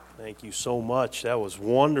Thank you so much. That was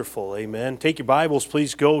wonderful. Amen. Take your Bibles,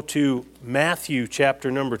 please go to Matthew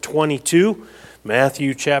chapter number 22.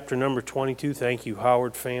 Matthew chapter number 22. Thank you,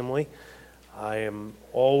 Howard family. I am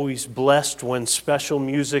always blessed when special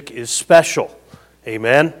music is special.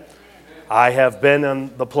 Amen. I have been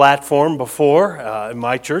on the platform before in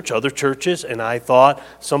my church, other churches, and I thought,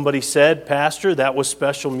 somebody said, Pastor, that was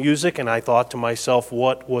special music, and I thought to myself,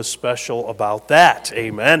 what was special about that?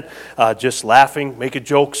 Amen. Just laughing, make a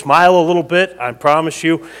joke, smile a little bit. I promise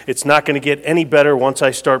you, it's not going to get any better once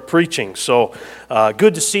I start preaching. So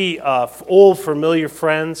good to see old familiar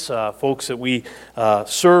friends, folks that we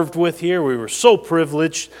served with here. We were so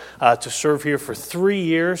privileged to serve here for 3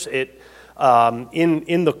 years.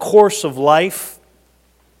 In the course of life,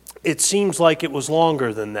 it seems like it was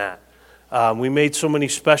longer than that. We made so many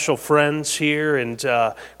special friends here, and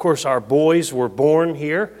of course our boys were born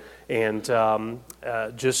here, and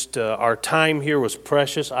our time here was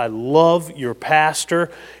precious. I love your pastor.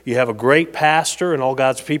 You have a great pastor, and all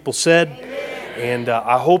God's people said, and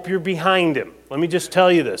I hope you're behind him. Let me just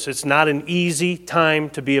tell you this, it's not an easy time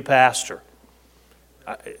to be a pastor.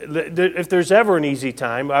 If there's ever an easy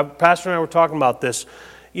time, Pastor and I were talking about this.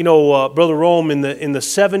 You know, Brother Rome, in the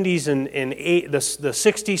 70s and the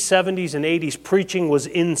 60s, 70s, and 80s, preaching was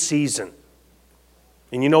in season.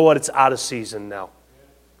 And you know what? It's out of season now.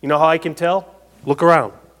 You know how I can tell? Look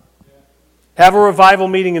around. Have a revival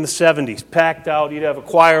meeting in the 70s, packed out. You'd have a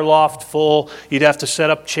choir loft full. You'd have to set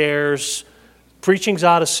up chairs. Preaching's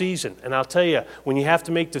out of season, and I'll tell you, when you have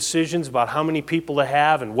to make decisions about how many people to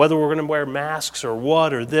have and whether we're going to wear masks or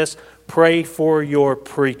what or this, pray for your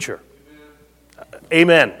preacher.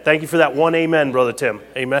 Amen. Thank you for that one amen, Brother Tim.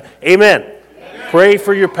 Amen. Amen. Pray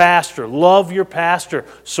for your pastor. Love your pastor.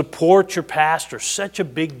 Support your pastor. Such a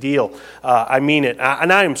big deal. I mean it.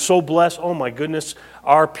 And I am so blessed. Oh, my goodness.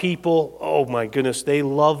 Our people, oh, my goodness, they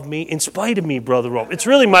love me in spite of me, Brother Rome. It's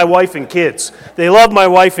really my wife and kids. They love my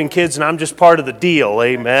wife and kids, and I'm just part of the deal.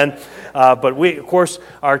 Amen. But we, of course,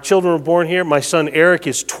 our children were born here. My son Eric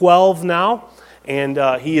is 12 now, and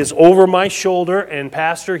he is over my shoulder. And,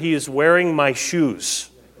 Pastor, he is wearing my shoes.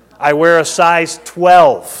 I wear a size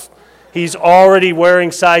 12. He's already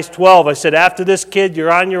wearing size 12. I said, after this, kid,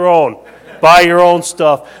 you're on your own. Buy your own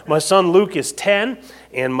stuff. My son Luke is 10,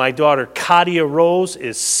 and my daughter Katia Rose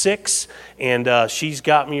is 6, and she's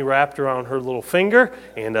got me wrapped around her little finger,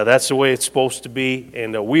 and that's the way it's supposed to be.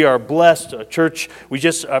 And we are blessed. Church, we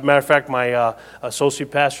just, matter of fact, my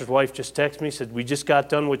associate pastor's wife just texted me, said, we just got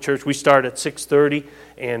done with church. We start at 6:30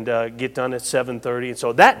 and get done at 7:30. And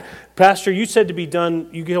so that, Pastor, you said to be done,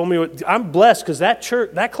 you told me, I'm blessed because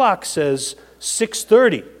that clock says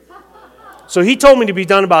 6:30. So he told me to be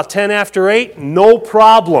done about 10 after 8. No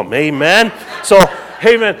problem. Amen. So,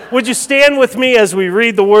 amen. Would you stand with me as we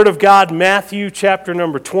read the Word of God, Matthew chapter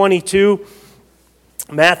number 22.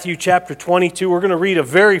 Matthew chapter 22. We're going to read a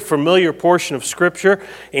very familiar portion of Scripture.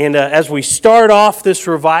 And as we start off this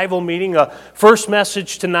revival meeting, first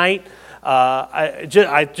message tonight, I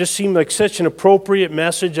just seemed like such an appropriate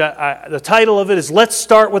message. The title of it is, Let's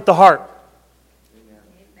Start with the Heart.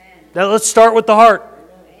 Amen. Now let's start with the heart.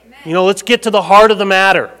 You know, let's get to the heart of the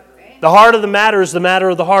matter. The heart of the matter is the matter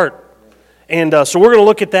of the heart. And so we're going to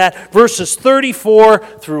look at that. Verses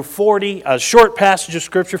 34 through 40, a short passage of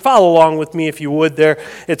Scripture. Follow along with me if you would there.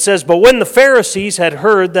 It says, But when the Pharisees had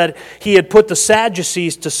heard that he had put the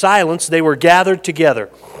Sadducees to silence, they were gathered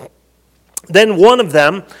together. Then one of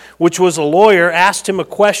them, which was a lawyer, asked him a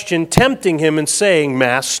question, tempting him and saying,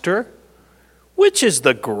 Master, which is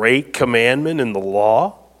the great commandment in the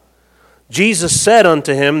law? Jesus said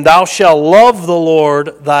unto him, Thou shalt love the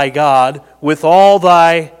Lord thy God with all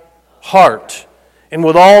thy heart, and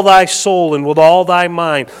with all thy soul, and with all thy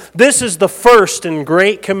mind. This is the first and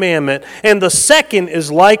great commandment, and the second is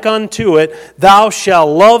like unto it, Thou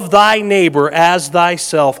shalt love thy neighbor as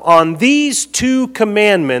thyself. On these two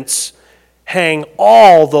commandments hang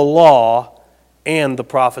all the law and the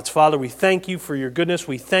prophets. Father, we thank you for your goodness.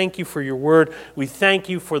 We thank you for your word. We thank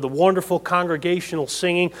you for the wonderful congregational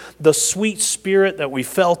singing, the sweet spirit that we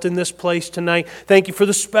felt in this place tonight. Thank you for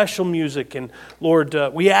the special music. And Lord,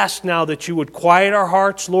 we ask now that you would quiet our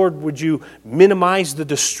hearts. Lord, would you minimize the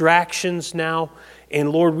distractions now? And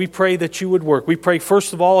Lord, we pray that you would work. We pray,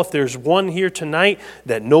 first of all, if there's one here tonight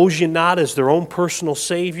that knows you not as their own personal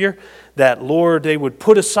Savior, that, Lord, they would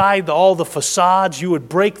put aside all the facades, you would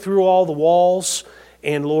break through all the walls,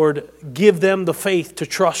 And Lord, give them the faith to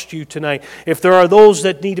trust you tonight. If there are those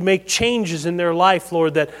that need to make changes in their life,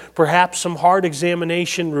 Lord, that perhaps some heart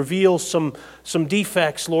examination reveals some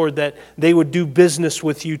defects, Lord, that they would do business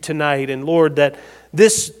with you tonight. And Lord, that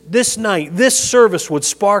this night, this service would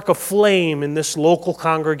spark a flame in this local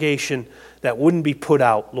congregation that wouldn't be put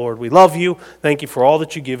out, Lord. We love you. Thank you for all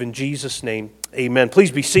that you give in Jesus' name. Amen. Please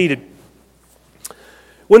be seated.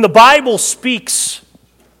 When the Bible speaks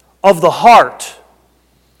of the heart,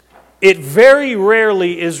 it very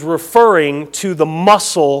rarely is referring to the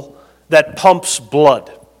muscle that pumps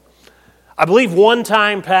blood. I believe one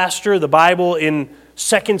time, Pastor, the Bible in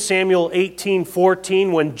 2 Samuel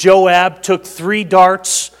 18:14, when Joab took 3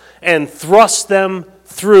 darts and thrust them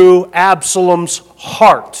through Absalom's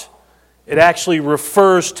heart, it actually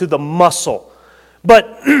refers to the muscle.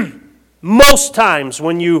 But most times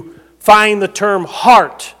when you find the term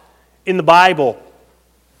heart in the Bible,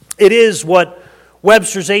 it is what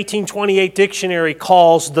Webster's 1828 dictionary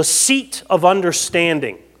calls the seat of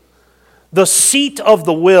understanding, the seat of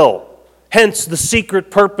the will, hence the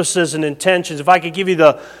secret purposes and intentions. If I could give you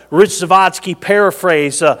the Rich Zavadsky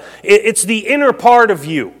paraphrase, it's the inner part of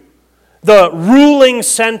you, the ruling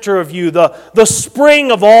center of you, the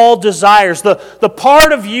spring of all desires, the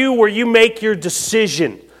part of you where you make your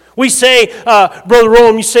decision. We say, Brother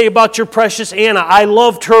Rome, you say about your precious Anna, I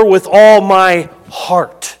loved her with all my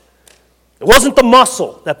heart. It wasn't the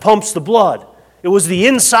muscle that pumps the blood. It was the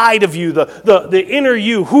inside of you, the inner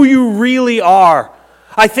you, who you really are.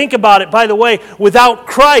 I think about it, by the way, without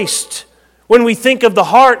Christ, when we think of the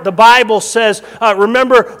heart, the Bible says,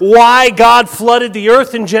 remember why God flooded the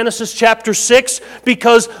earth in Genesis chapter 6?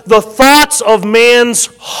 Because the thoughts of man's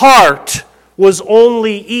heart was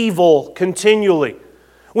only evil continually.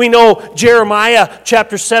 We know Jeremiah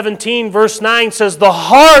chapter 17 verse 9 says, the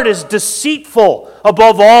heart is deceitful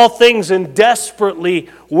above all things and desperately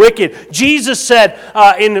wicked. Jesus said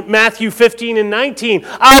in Matthew 15 and 19,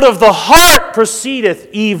 out of the heart proceedeth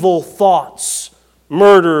evil thoughts,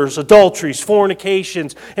 murders, adulteries,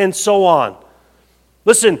 fornications, and so on.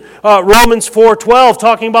 Listen, Romans 4:12,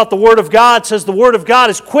 talking about the Word of God, says the Word of God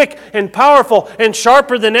is quick and powerful and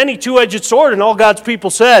sharper than any two-edged sword, and all God's people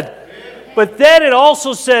said. But then it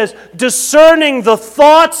also says, discerning the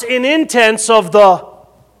thoughts and intents of the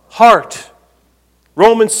heart.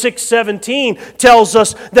 Romans 6:17 tells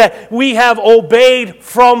us that we have obeyed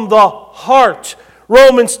from the heart.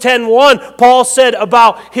 Romans 10:1, Paul said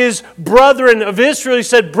about his brethren of Israel, he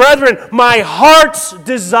said, brethren, my heart's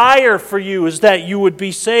desire for you is that you would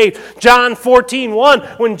be saved. John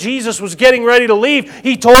 14:1, when Jesus was getting ready to leave,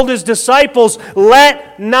 he told his disciples,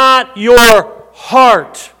 let not your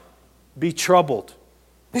heart be troubled.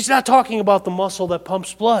 He's not talking about the muscle that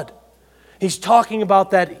pumps blood. He's talking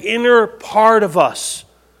about that inner part of us.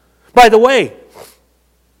 By the way,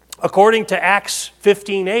 according to Acts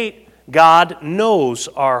 15:8, God knows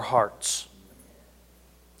our hearts.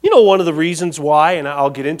 You know one of the reasons why, and I'll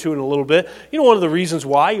get into it in a little bit, one of the reasons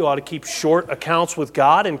why you ought to keep short accounts with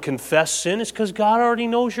God and confess sin is because God already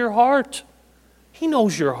knows your heart. He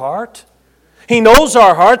knows your heart. He knows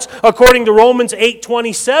our hearts. According to Romans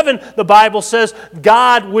 8:27, the Bible says,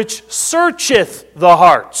 God which searcheth the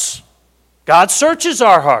hearts. God searches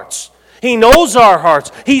our hearts. He knows our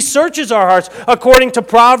hearts. He searches our hearts. According to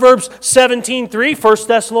Proverbs 17:3, 1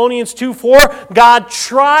 Thessalonians 2:4, God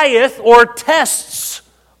trieth or tests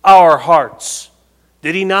our hearts.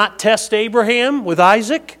 Did he not test Abraham with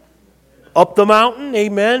Isaac up the mountain?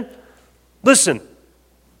 Amen. Listen,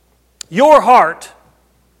 your heart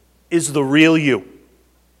is the real you.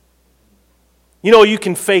 You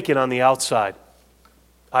can fake it on the outside.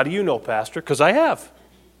 How do you know, Pastor? Because I have.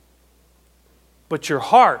 But your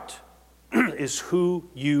heart is who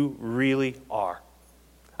you really are.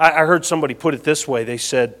 I heard somebody put it this way. They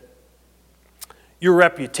said, your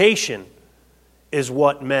reputation is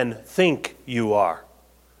what men think you are.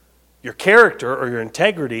 Your character or your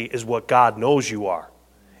integrity is what God knows you are.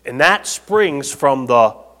 And that springs from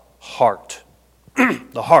the heart.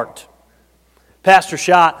 The heart. Pastor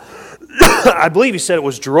Schott, I believe he said it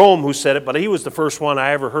was Jerome who said it, but he was the first one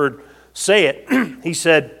I ever heard say it. He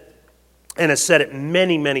said, and has said it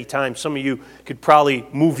many, many times. Some of you could probably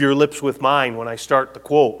move your lips with mine when I start the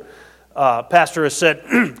quote. Pastor has said,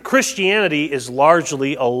 Christianity is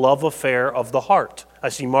largely a love affair of the heart. I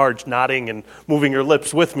see Marge nodding and moving her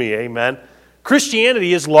lips with me, amen.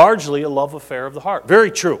 Christianity is largely a love affair of the heart.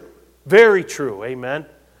 Very true. Very true, amen.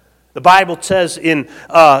 The Bible says in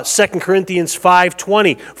 2 Corinthians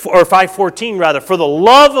 5:20, or 5:14 rather, for the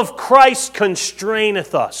love of Christ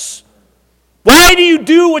constraineth us. Why do you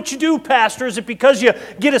do what you do, Pastor? Is it because you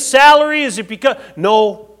get a salary? Is it because...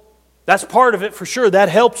 No, That's part of it for sure. That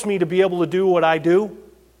helps me to be able to do what I do.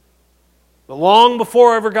 But long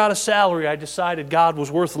before I ever got a salary, I decided God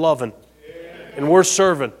was worth loving and worth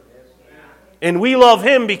serving. And we love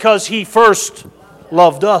Him because He first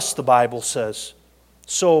loved us, the Bible says.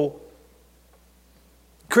 So,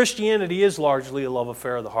 Christianity is largely a love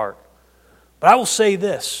affair of the heart. But I will say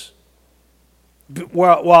this.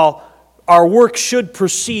 While our work should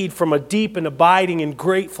proceed from a deep and abiding and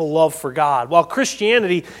grateful love for God, while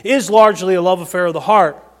Christianity is largely a love affair of the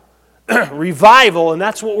heart, revival, and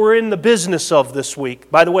that's what we're in the business of this week.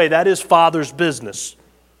 By the way, that is Father's business.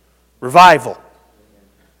 Revival.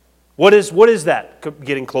 What is that?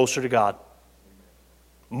 Getting closer to God.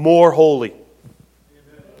 More holy.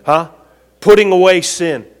 Huh? Putting away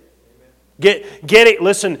sin. Getting,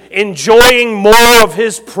 listen, enjoying more of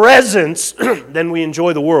His presence than we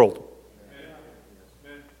enjoy the world.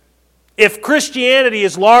 If Christianity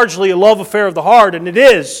is largely a love affair of the heart, and it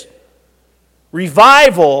is,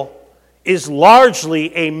 revival is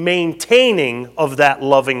largely a maintaining of that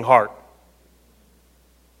loving heart.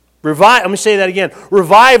 Let me say that again.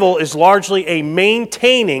 Revival is largely a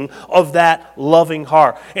maintaining of that loving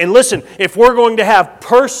heart. And listen, if we're going to have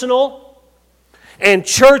personal and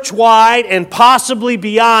church-wide and possibly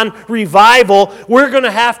beyond revival, we're going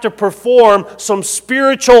to have to perform some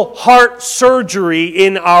spiritual heart surgery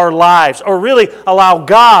in our lives, or really allow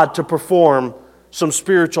God to perform some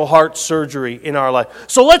spiritual heart surgery in our life.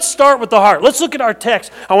 So let's start with the heart. Let's look at our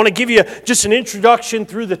text. I want to give you just an introduction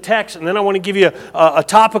through the text, and then I want to give you a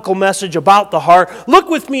topical message about the heart. Look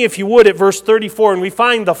with me, if you would, at verse 34, and we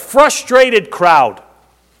find the frustrated crowd.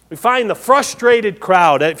 We find the frustrated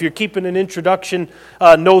crowd. If you're keeping an introduction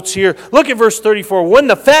notes here, look at verse 34. When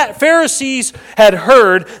the Pharisees had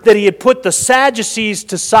heard that He had put the Sadducees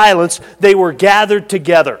to silence, they were gathered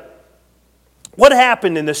together. What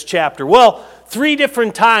happened in this chapter? Well, 3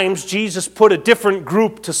 different times Jesus put a different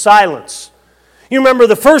group to silence. You remember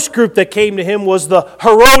the first group that came to Him was the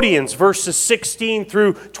Herodians, verses 16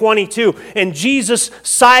 through 22. And Jesus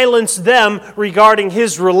silenced them regarding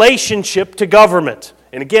His relationship to government.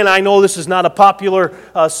 And again, I know this is not a popular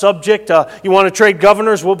subject. You want to trade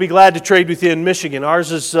governors? We'll be glad to trade with you in Michigan.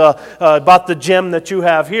 Ours is about the gem that you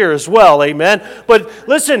have here as well, amen? But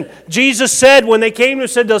listen, Jesus said, when they came to Him,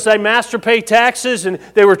 said, "Does thy master pay taxes?" And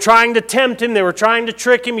they were trying to tempt Him. They were trying to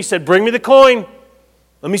trick Him. He said, "Bring me the coin.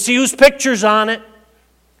 Let me see whose picture's on it."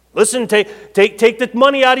 Listen, take the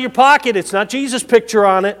money out of your pocket. It's not Jesus' picture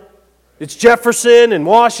on it. It's Jefferson and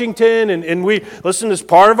Washington, and we, listen, it's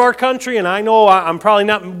part of our country, and I know I'm probably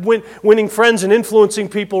not winning friends and influencing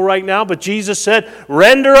people right now, but Jesus said,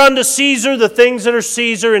 "Render unto Caesar the things that are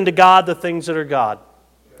Caesar, and to God the things that are God."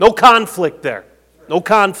 No conflict there. No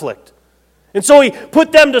conflict. And so He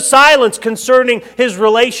put them to silence concerning His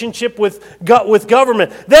relationship with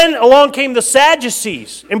government. Then along came the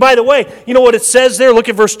Sadducees. And by the way, you know what it says there? Look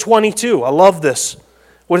at verse 22. I love this.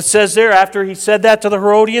 What it says there, after He said that to the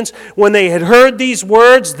Herodians, when they had heard these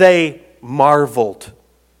words, they marveled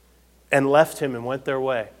and left Him and went their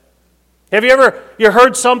way. Have you ever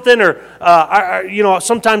heard something, or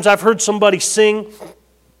sometimes I've heard somebody sing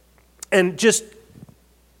and just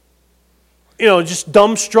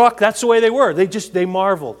dumbstruck. That's the way they were. They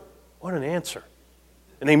marveled. What an answer.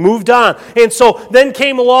 And they moved on. And so then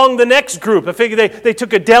came along the next group. I figure they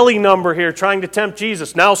took a deli number here trying to tempt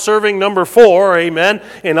Jesus. Now serving number 4, amen.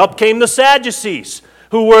 And up came the Sadducees,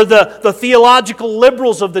 who were the theological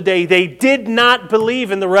liberals of the day. They did not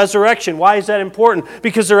believe in the resurrection. Why is that important?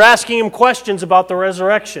 Because they're asking Him questions about the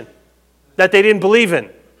resurrection that they didn't believe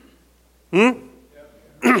in.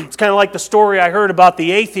 It's kind of like the story I heard about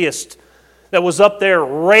the atheist that was up there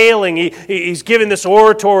railing. He's giving this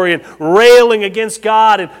oratory and railing against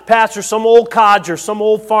God. And pastor, some old codger, some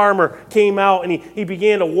old farmer came out and he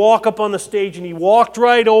began to walk up on the stage, and he walked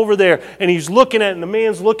right over there and he's looking at it, and the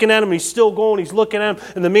man's looking at him. He's still going. He's looking at him,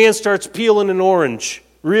 and the man starts peeling an orange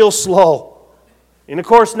real slow. And of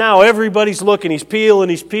course now everybody's looking. He's peeling,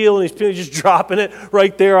 he's just dropping it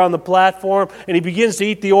right there on the platform. And he begins to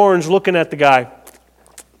eat the orange looking at the guy.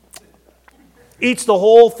 Eats the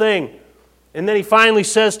whole thing. And then he finally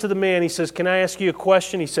says to the man, he says, "Can I ask you a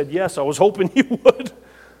question?" He said, "Yes, I was hoping you would."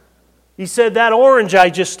 He said, "That orange I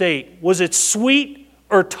just ate, was it sweet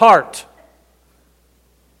or tart?"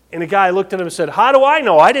 And the guy looked at him and said, "How do I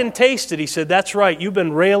know? I didn't taste it." He said, "That's right. You've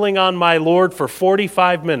been railing on my Lord for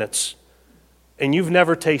 45 minutes, and you've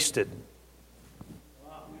never tasted."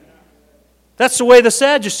 That's the way the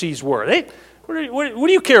Sadducees were. What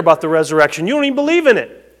do you care about the resurrection? You don't even believe in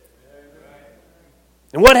it.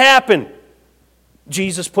 And what happened?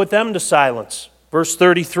 Jesus put them to silence. Verse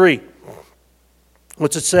 33.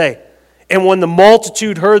 What's it say? And when the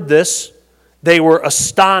multitude heard this, they were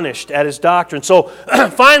astonished at his doctrine. So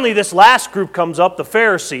finally, this last group comes up, the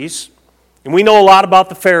Pharisees. And we know a lot about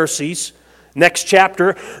the Pharisees. Next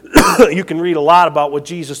chapter, you can read a lot about what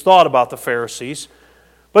Jesus thought about the Pharisees.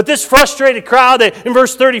 But this frustrated crowd, in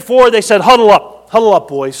verse 34, they said, huddle up,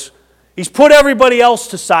 boys. He's put everybody else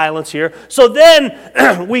to silence here. So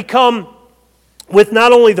then we come with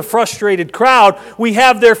not only the frustrated crowd, we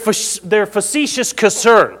have their facetious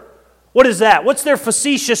concern. What is that? What's their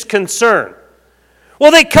facetious concern?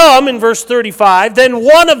 Well, they come in verse 35. Then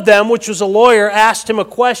one of them, which was a lawyer, asked him a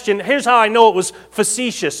question. Here's how I know it was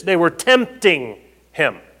facetious. They were tempting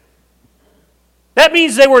him. That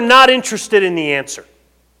means they were not interested in the answer.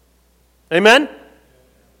 Amen?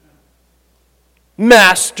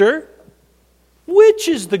 Master, which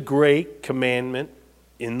is the great commandment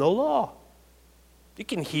in the law? You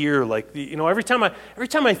can hear, every time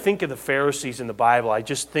I think of the Pharisees in the Bible, I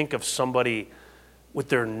just think of somebody with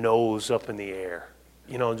their nose up in the air.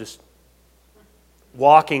 Just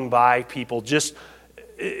walking by people,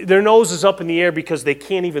 their nose is up in the air because they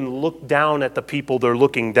can't even look down at the people they're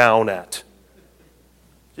looking down at.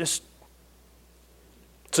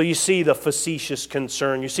 So you see the facetious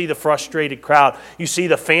concern, you see the frustrated crowd, you see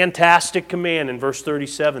the fantastic command in verse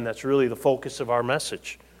 37. That's really the focus of our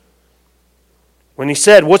message. When he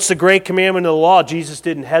said, what's the great commandment of the law? Jesus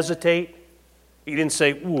didn't hesitate. He didn't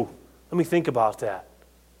say, let me think about that.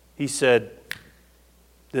 He said,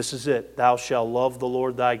 this is it. Thou shalt love the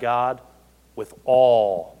Lord thy God with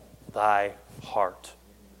all thy heart,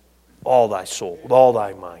 all thy soul, with all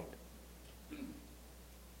thy mind.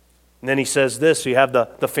 And then he says this, you have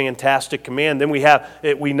the fantastic command. Then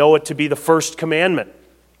we know it to be the first commandment.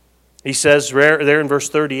 He says there in verse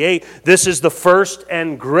 38, this is the first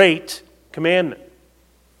and great commandment.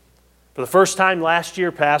 For the first time last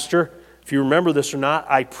year, Pastor, if you remember this or not,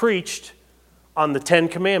 I preached on the 10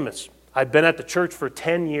 Commandments. I've been at the church for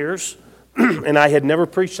 10 years, and I had never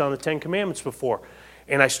preached on the 10 Commandments before.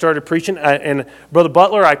 And I started preaching, and Brother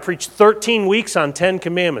Butler, I preached 13 weeks on 10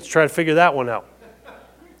 Commandments. Try to figure that one out.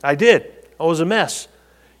 I did. It was a mess.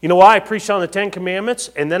 You know why? I preached on the 10 Commandments,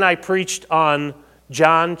 and then I preached on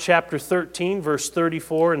John chapter 13, verse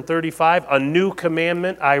 34 and 35. A new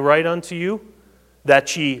commandment I write unto you,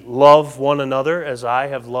 that ye love one another as I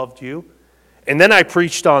have loved you. And then I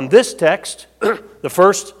preached on this text, the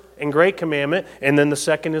first and great commandment, and then the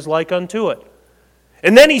second is like unto it.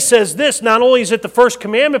 And then he says this, not only is it the first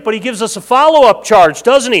commandment, but he gives us a follow-up charge,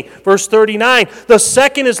 doesn't he? Verse 39, the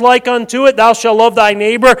second is like unto it, thou shalt love thy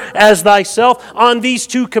neighbor as thyself. On these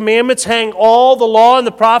two commandments hang all the law and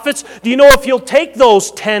the prophets. Do you know if you'll take those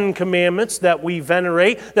 10 commandments that we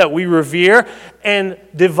venerate, that we revere, and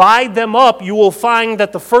divide them up, you will find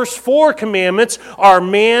that the first 4 commandments are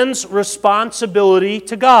man's responsibility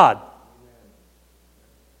to God.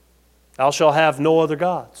 Thou shalt have no other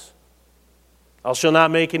gods. Thou shalt not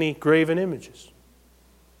make any graven images.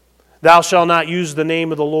 Thou shalt not use the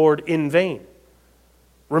name of the Lord in vain.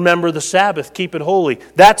 Remember the Sabbath, keep it holy.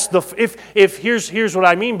 That's here's what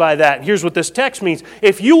I mean by that. Here's what this text means.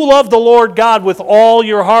 If you love the Lord God with all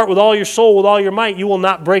your heart, with all your soul, with all your might, you will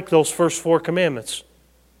not break those first 4 commandments.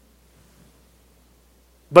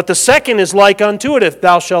 But the second is like unto it, if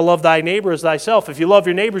thou shalt love thy neighbor as thyself. If you love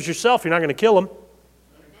your neighbors yourself, you're not going to kill them.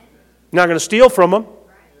 You're not going to steal from them.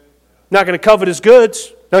 Not going to covet his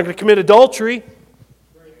goods. Not going to commit adultery.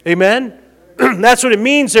 Amen? That's what it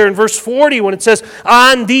means there in verse 40 when it says,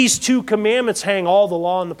 on these 2 commandments hang all the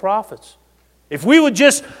law and the prophets. If we would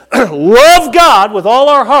just love God with all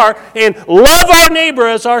our heart and love our neighbor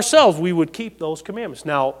as ourselves, we would keep those commandments.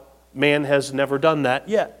 Now, man has never done that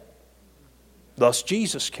yet. Thus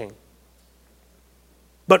Jesus came.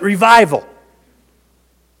 But revival.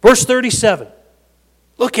 Verse 37.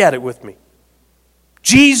 Look at it with me.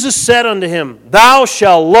 Jesus said unto him, thou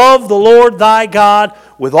shalt love the Lord thy God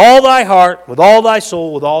with all thy heart, with all thy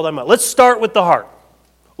soul, with all thy might. Let's start with the heart.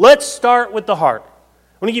 Let's start with the heart.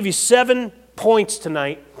 I'm going to give you 7 points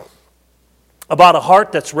tonight about a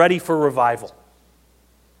heart that's ready for revival.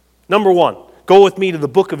 Number 1, go with me to the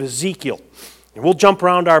book of Ezekiel. And we'll jump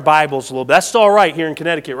around our Bibles a little bit. That's all right here in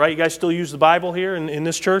Connecticut, right? You guys still use the Bible here in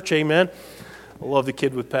this church? Amen. I love the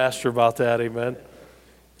kid with Pastor about that. Amen.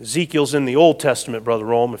 Ezekiel's in the Old Testament, Brother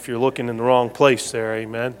Rome, if you're looking in the wrong place there,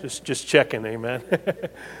 amen. Just checking, amen.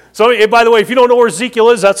 So, by the way, if you don't know where Ezekiel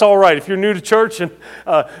is, that's all right. If you're new to church, and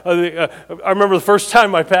I remember the first time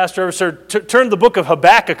my pastor ever said, turn to the book of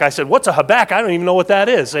Habakkuk. I said, what's a Habakkuk? I don't even know what that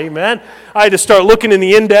is, amen. I had to start looking in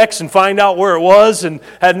the index and find out where it was, and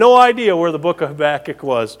had no idea where the book of Habakkuk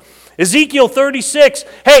was. Ezekiel 36,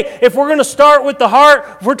 hey, if we're going to start with the heart,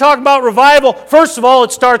 if we're talking about revival, first of all,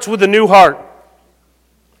 it starts with a new heart.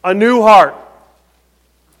 A new heart.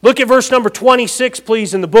 Look at verse number 26,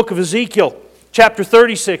 please, in the book of Ezekiel, chapter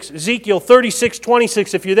 36. Ezekiel 36,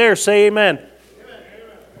 26. If you're there, say amen.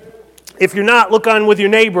 If you're not, look on with your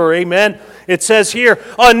neighbor, amen. It says here,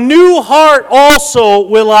 a new heart also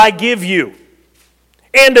will I give you,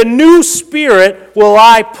 and a new spirit will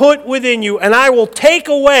I put within you, and I will take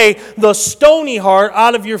away the stony heart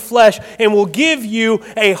out of your flesh, and will give you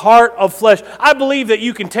a heart of flesh. I believe that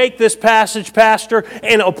you can take this passage, Pastor,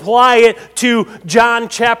 and apply it to John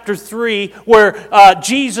chapter 3, where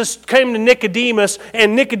Jesus came to Nicodemus,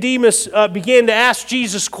 and Nicodemus began to ask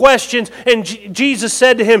Jesus questions, and Jesus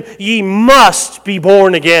said to him, ye must be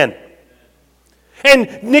born again.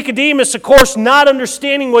 And Nicodemus, of course, not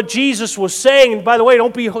understanding what Jesus was saying. And by the way,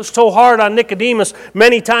 don't be so hard on Nicodemus.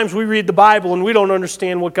 Many times we read the Bible and we don't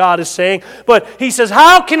understand what God is saying. But he says,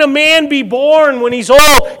 how can a man be born when he's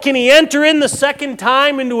old? Can he enter in the second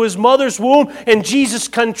time into his mother's womb? And Jesus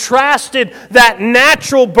contrasted that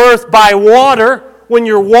natural birth by water. When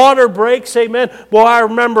your water breaks, amen. Well, I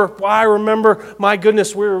remember, my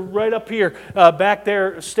goodness, we were right up here, back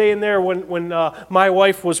there, staying there when my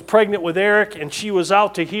wife was pregnant with Eric, and she was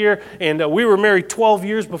out to here, and we were married 12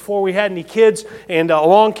 years before we had any kids, and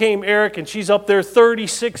along came Eric, and she's up there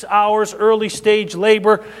 36 hours, early stage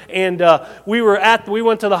labor, and we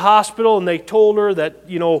went to the hospital, and they told her that,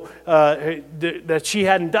 that she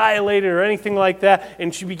hadn't dilated or anything like that,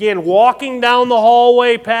 and she began walking down the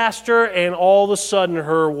hallway, Pastor, and all of a sudden,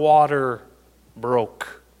 her water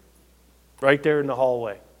broke right there in the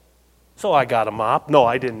hallway. So I got a mop. No,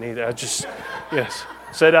 I didn't need it.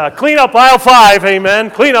 Said, clean up aisle 5,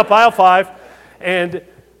 amen. Clean up aisle 5. And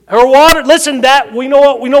her water, listen, we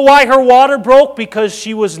know why her water broke, because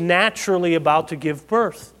she was naturally about to give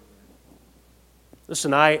birth.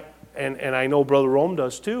 Listen, I know Brother Rome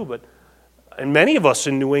does too, and many of us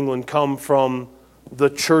in New England come from the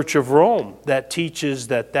Church of Rome that teaches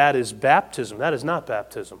that is baptism. That is not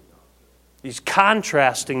baptism. He's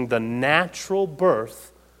contrasting the natural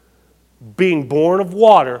birth, being born of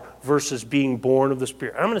water, versus being born of the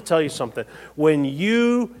Spirit. I'm going to tell you something. When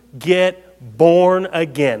you get born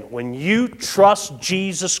again, when you trust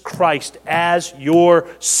Jesus Christ as your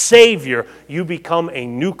Savior, you become a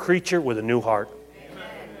new creature with a new heart. Amen.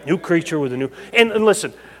 New creature with a new... And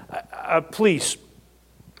listen, please,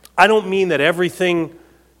 I don't mean that everything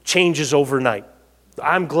changes overnight.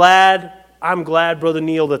 I'm glad, Brother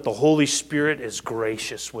Neil, that the Holy Spirit is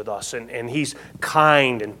gracious with us and He's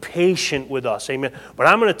kind and patient with us. Amen. But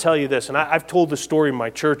I'm going to tell you this, and I've told this story in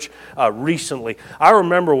my church recently. I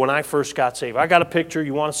remember when I first got saved. I got a picture.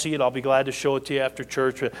 You want to see it? I'll be glad to show it to you after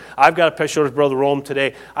church. I've got a picture of Brother Rome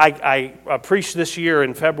today. I preached this year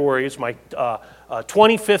in February. It's my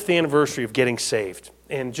 25th anniversary of getting saved.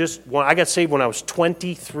 And I got saved when I was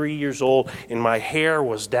 23 years old, and my hair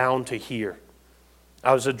was down to here.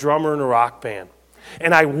 I was a drummer in a rock band.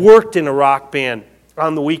 And I worked in a rock band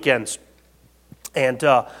on the weekends. And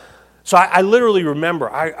so I literally remember,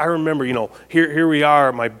 I remember, here we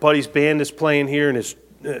are, my buddy's band is playing here, and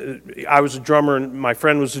I was a drummer, and my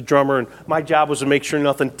friend was a drummer, and my job was to make sure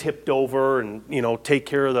nothing tipped over and, take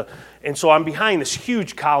care of the... And so I'm behind this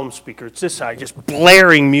huge column speaker. It's this side, just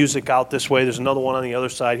blaring music out this way. There's another one on the other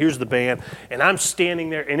side. Here's the band. And I'm standing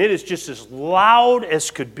there, and it is just as loud as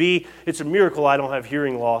could be. It's a miracle I don't have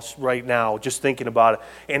hearing loss right now, just thinking about it.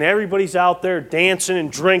 And everybody's out there dancing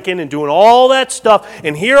and drinking and doing all that stuff.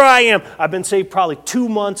 And here I am. I've been saved probably 2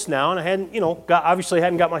 months now, and I hadn't, obviously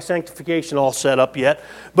hadn't got my sanctification all set up yet.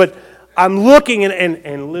 But I'm looking,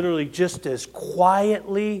 and literally just as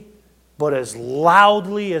quietly, but as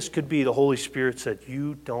loudly as could be, the Holy Spirit said,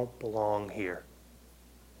 you don't belong here.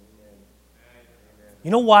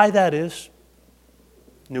 You know why that is?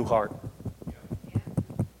 New heart.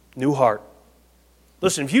 New heart.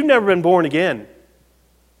 Listen, if you've never been born again,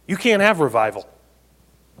 you can't have revival.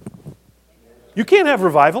 You can't have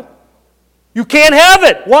revival. You can't have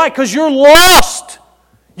it. Why? Because you're lost.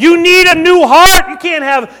 You need a new heart. You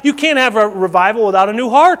can't have a revival without a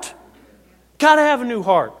new heart. Got to have a new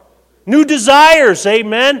heart. New desires,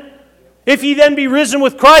 amen. If ye then be risen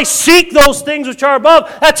with Christ, seek those things which are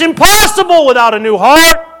above. That's impossible without a new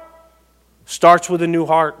heart. Starts with a new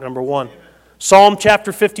heart, number one. Psalm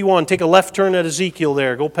chapter 51. Take a left turn at Ezekiel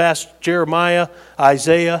there. Go past Jeremiah,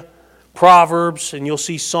 Isaiah, Proverbs, and you'll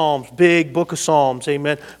see Psalms. Big book of Psalms.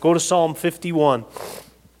 Amen. Go to Psalm 51.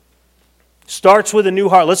 Starts with a new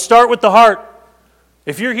heart. Let's start with the heart.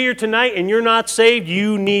 If you're here tonight and you're not saved,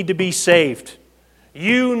 you need to be saved.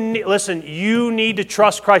 You need to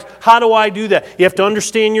trust Christ. How do I do that? You have to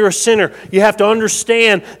understand you're a sinner. You have to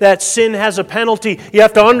understand that sin has a penalty. You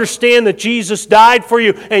have to understand that Jesus died for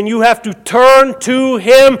you, and you have to turn to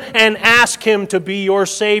Him and ask Him to be your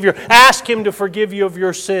Savior. Ask Him to forgive you of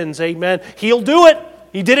your sins. Amen. He'll do it.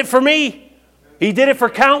 He did it for me. He did it for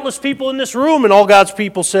countless people in this room, and all God's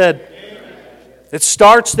people said. Amen. It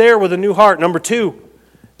starts there with a new heart. Number 2.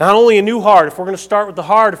 Not only a new heart, if we're going to start with the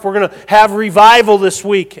heart, if we're going to have revival this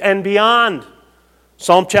week and beyond.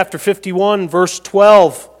 Psalm chapter 51, verse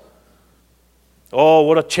 12. Oh,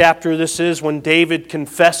 what a chapter this is when David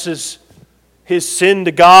confesses his sin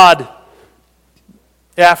to God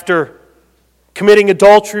after committing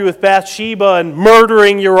adultery with Bathsheba and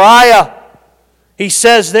murdering Uriah. He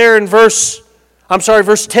says there in verse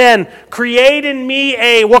 10, create in me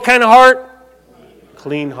a, what kind of heart?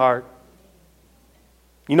 Clean heart.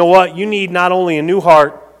 You know what? You need not only a new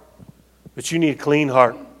heart, but you need a clean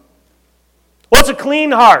heart. What's a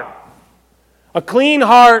clean heart? A clean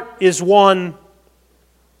heart is one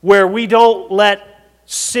where we don't let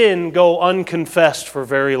sin go unconfessed for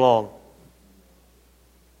very long.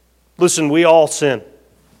 Listen, we all sin.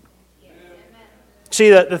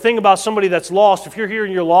 See, the thing about somebody that's lost, if you're here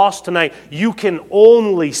and you're lost tonight, you can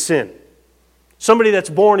only sin. Somebody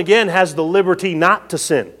that's born again has the liberty not to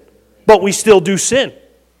sin, but we still do sin.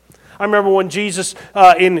 I remember when Jesus,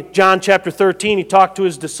 in John chapter 13, He talked to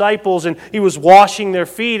His disciples and He was washing their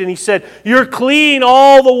feet and He said, you're clean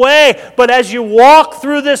all the way, but as you walk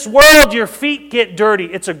through this world, your feet get dirty.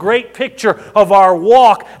 It's a great picture of our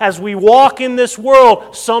walk. As we walk in this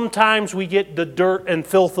world, sometimes we get the dirt and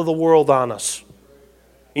filth of the world on us.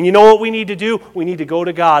 And you know what we need to do? We need to go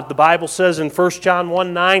to God. The Bible says in 1 John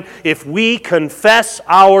 1:9, if we confess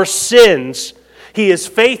our sins, He is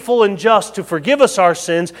faithful and just to forgive us our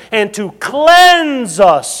sins and to cleanse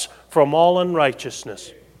us from all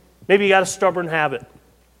unrighteousness. Maybe you got a stubborn habit.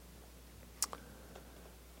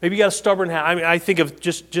 I think of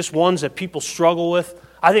just ones that people struggle with.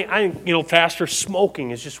 I think Pastor,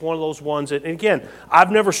 smoking is just one of those ones that, and again,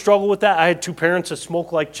 I've never struggled with that. I had 2 parents that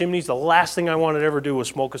smoked like chimneys. The last thing I wanted to ever do was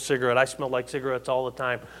smoke a cigarette. I smelled like cigarettes all the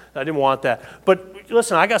time. I didn't want that. But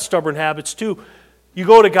listen, I got stubborn habits too. You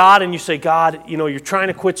go to God and you say, God, you're trying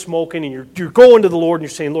to quit smoking and you're going to the Lord and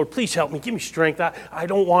you're saying, Lord, please help me, give me strength. I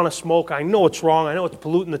don't want to smoke. I know it's wrong. I know it's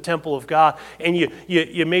polluting the temple of God. And you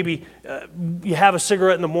maybe you have a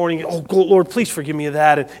cigarette in the morning. Oh, Lord, please forgive me of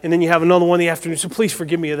that. And then you have another one in the afternoon. So please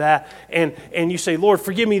forgive me of that. And you say, Lord,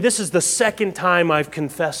 forgive me. This is the second time I've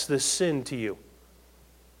confessed this sin to you.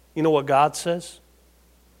 You know what God says?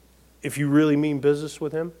 If you really mean business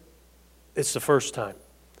with Him, it's the first time.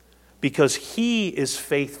 Because He is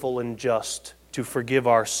faithful and just to forgive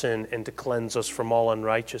our sin and to cleanse us from all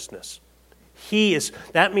unrighteousness.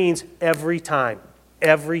 That means every time.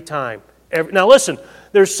 Now listen,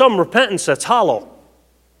 there's some repentance that's hollow.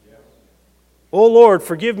 Oh Lord,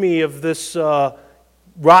 forgive me of this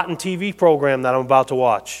rotten TV program that I'm about to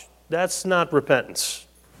watch. That's not repentance.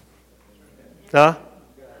 Huh?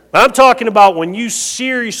 I'm talking about when you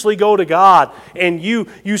seriously go to God and you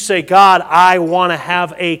say, God, I want to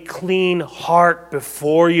have a clean heart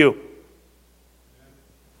before you.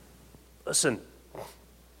 Listen,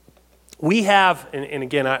 we have, and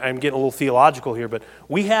again, I'm getting a little theological here, but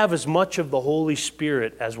we have as much of the Holy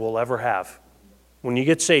Spirit as we'll ever have. When you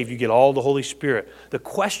get saved, you get all the Holy Spirit. The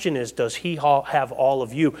question is, does He have all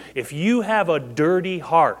of you? If you have a dirty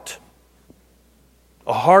heart,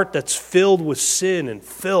 a heart that's filled with sin and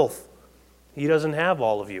filth, He doesn't have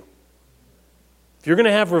all of you. If you're going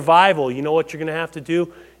to have revival, you know what you're going to have to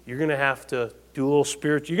do? You're going to have to do a little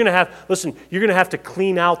spiritual. You're going to have to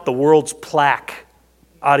clean out the world's plaque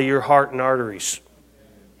out of your heart and arteries.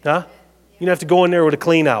 Huh? You have to go in there with a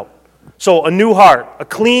clean out. So a new heart, a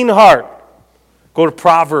clean heart. Go to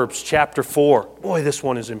Proverbs chapter 4. Boy, this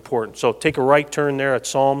one is important. So take a right turn there at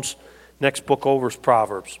Psalms. Next book over is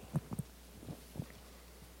Proverbs.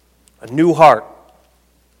 A new heart.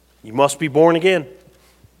 You must be born again.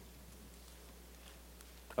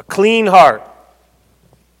 A clean heart.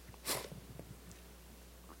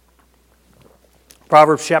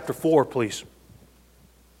 Proverbs chapter 4, please.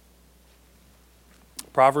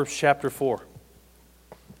 Proverbs chapter 4.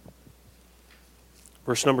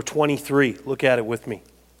 Verse number 23. Look at it with me.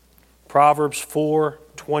 Proverbs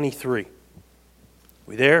 4:23.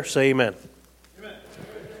 We there? Say amen.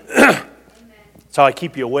 Amen. That's how I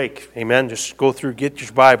keep you awake. Amen. Just go through, get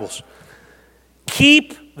your Bibles.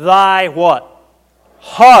 Keep thy what?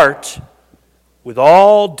 Heart with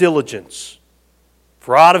all diligence,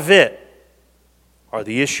 for out of it are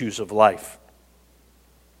the issues of life.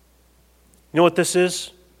 You know what this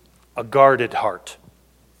is? A guarded heart.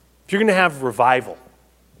 If you're going to have revival,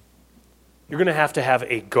 you're going to have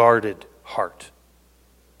a guarded heart.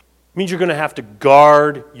 It means you're going to have to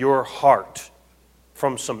guard your heart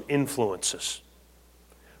from some influences,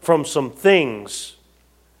 from some things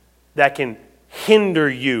that can hinder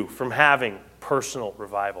you from having personal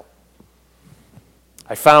revival.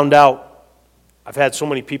 I found out, I've had so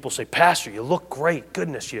many people say, Pastor, you look great.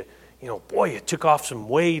 Goodness, you took off some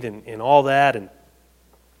weight and all that.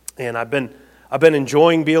 And I've been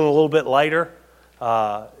enjoying being a little bit lighter.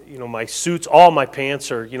 My suits, all my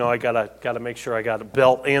pants are, I gotta make sure I got a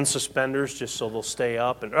belt and suspenders just so they'll stay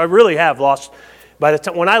up. And I really have lost, by the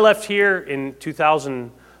time, when I left here in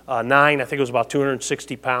 2009, I think it was about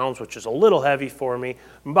 260 pounds, which is a little heavy for me.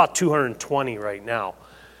 I'm about 220 right now.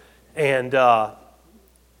 And,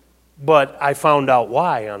 but I found out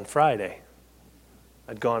why on Friday.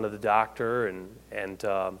 I'd gone to the doctor and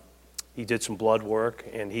he did some blood work,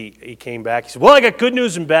 and he came back. He said, well, I got good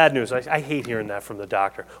news and bad news. I hate hearing that from the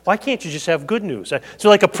doctor. Why can't you just have good news? It's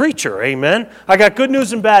like a preacher, amen? I got good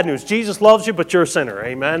news and bad news. Jesus loves you, but you're a sinner,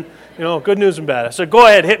 amen? Good news and bad. I said, go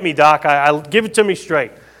ahead, hit me, doc. I'll give it to me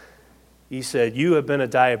straight. He said, you have been a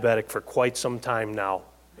diabetic for quite some time now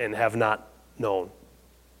and have not known.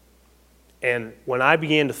 And when I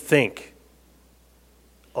began to think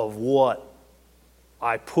of what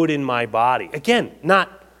I put in my body, again, not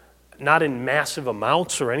in massive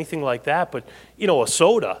amounts or anything like that, but, a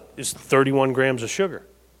soda is 31 grams of sugar.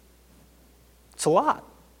 It's a lot.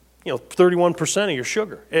 31% of your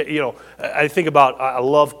sugar. I think about, I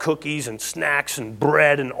love cookies and snacks and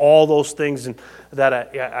bread and all those things that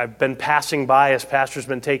I've been passing by as Pastor's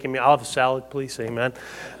been taking me. I'll have a salad, please, amen.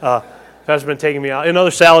 Pastor's been taking me out.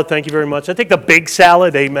 Another salad, thank you very much. I take the big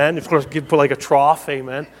salad, amen. Of course, put like a trough,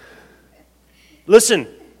 amen. Listen,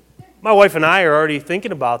 my wife and I are already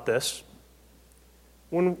thinking about this.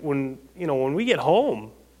 When we get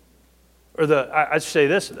home, or I'd say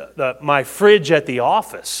this, my fridge at the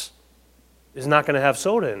office is not going to have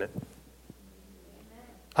soda in it.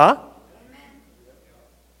 Huh?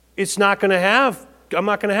 It's not going to have, I'm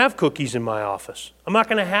not going to have cookies in my office. I'm not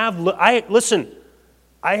going to have, I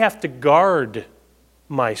have to guard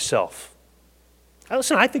myself.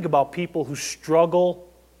 I think about people who struggle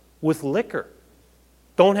with liquor.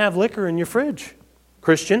 Don't have liquor in your fridge,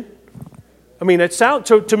 Christian. It sounds,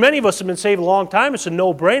 to many of us who have been saved a long time, it's a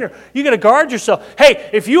no-brainer. You got to guard yourself. Hey,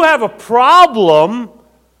 if you have a problem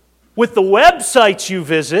with the websites you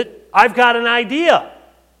visit, I've got an idea.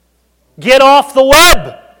 Get off the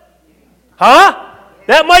web. Huh?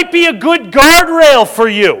 That might be a good guardrail for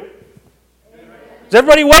you. Is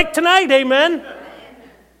everybody awake tonight? Amen?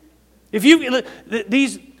 If you,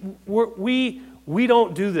 we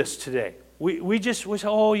don't do this today. We say,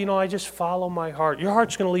 I just follow my heart. Your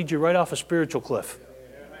heart's going to lead you right off a spiritual cliff.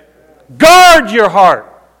 Guard your heart.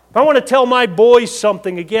 If I want to tell my boys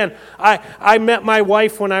something, again, I met my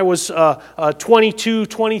wife when I was 22,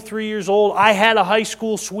 23 years old. I had a high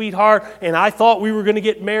school sweetheart, and I thought we were going to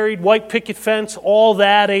get married, white picket fence, all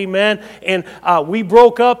that, amen. And we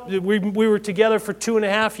broke up. We were together for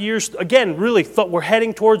 2.5 years. Again, really thought we're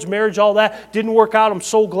heading towards marriage, all that. Didn't work out. I'm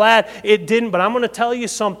so glad it didn't. But I'm going to tell you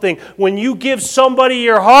something. When you give somebody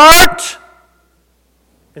your heart,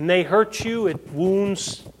 and they hurt you, it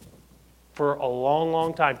wounds for a long,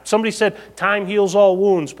 long time. Somebody said, time heals all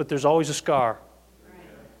wounds, but there's always a scar. Right.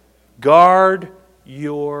 Guard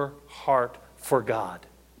your heart for God.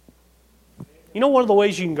 One of the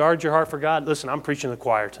ways you can guard your heart for God? Listen, I'm preaching to the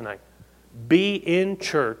choir tonight. Be in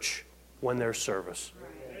church when there's service.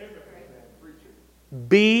 Right.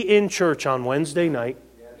 Be in church on Wednesday night.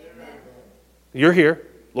 Yes. You're here.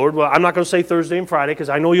 Lord, well, I'm not going to say Thursday and Friday because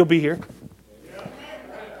I know you'll be here.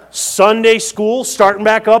 Sunday school starting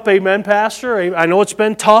back up, amen, Pastor. I know it's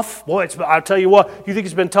been tough. Boy, I'll tell you what, you think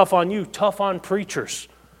it's been tough on you, tough on preachers.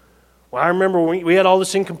 Well, I remember when we had all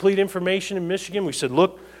this incomplete information in Michigan. We said,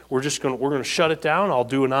 look, we're going to shut it down. I'll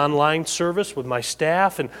do an online service with my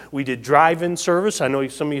staff, and we did drive-in service. I know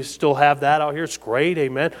some of you still have that out here. It's great,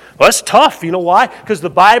 amen. Well, it's tough. You know why? Because the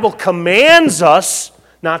Bible commands us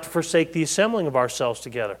not to forsake the assembling of ourselves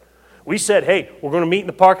together. We said, hey, we're going to meet in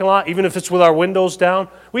the parking lot, even if it's with our windows down.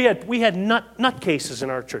 We had nutcases in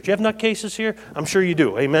our church. You have nutcases here? I'm sure you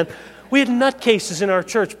do, amen. We had nutcases in our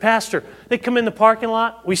church. Pastor, they come in the parking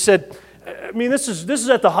lot. We said, this is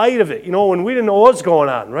at the height of it, when we didn't know what was going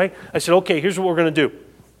on, right? I said, okay, here's what we're going to do.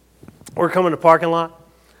 We're coming to the parking lot.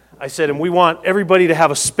 I said, and we want everybody to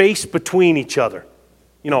have a space between each other.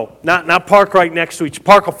 You know, not park right next to each,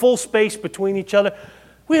 park a full space between each other.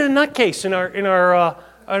 We had a nutcase in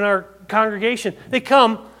our congregation. They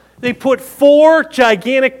come, they put 4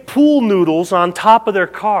 gigantic pool noodles on top of their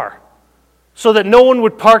car so that no one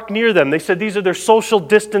would park near them. They said these are their social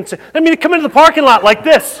distancing. I mean, they come into the parking lot like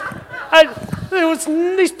this.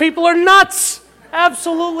 These people are nuts.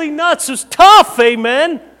 Absolutely nuts. It was tough,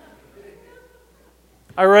 amen.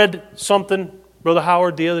 I read something, Brother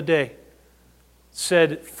Howard, the other day. It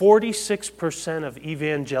said 46% of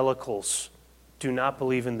evangelicals do not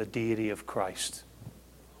believe in the deity of Christ.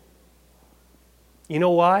 You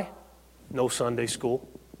know why? No Sunday school.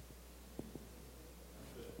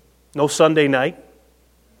 No Sunday night.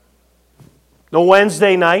 No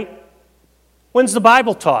Wednesday night. When's the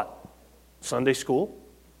Bible taught? Sunday school.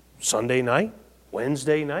 Sunday night.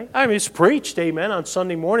 Wednesday night. I mean, it's preached, amen, on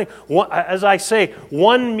Sunday morning. As I say,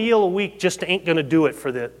 1 meal a week just ain't going to do it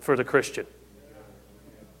for the Christian.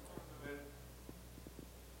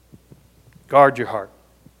 Guard your heart.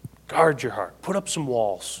 Guard your heart. Put up some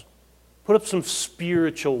walls. Put up some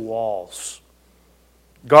spiritual walls.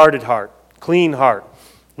 Guarded heart. Clean heart.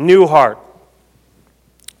 New heart.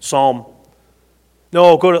 Let's go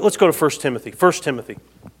to 1 Timothy. 1 Timothy.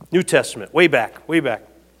 New Testament. Way back.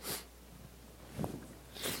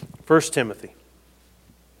 1 Timothy.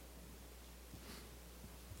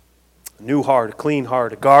 A new heart, a clean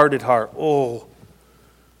heart, a guarded heart. Oh,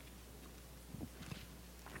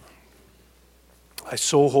 I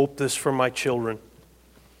so hope this for my children.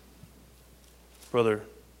 Brother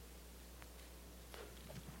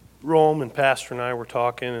Rome and Pastor and I were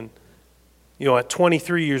talking, and at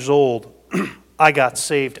 23 years old, I got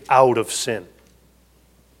saved out of sin.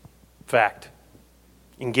 Fact.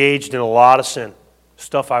 Engaged in a lot of sin.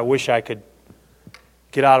 Stuff I wish I could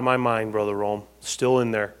get out of my mind, Brother Rome. Still in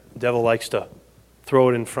there. The devil likes to throw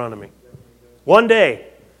it in front of me. One day,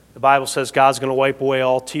 the Bible says God's going to wipe away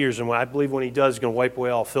all tears, and I believe when He does, He's going to wipe away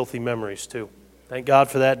all filthy memories too. Thank God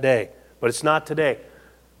for that day. But it's not today.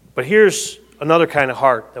 But here's another kind of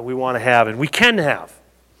heart that we want to have, and we can have,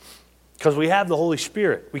 because we have the Holy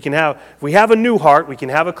Spirit. If we have a new heart, we can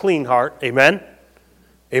have a clean heart. Amen?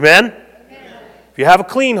 Amen? If you have a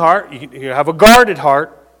clean heart, you have a guarded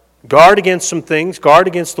heart. Guard against some things. Guard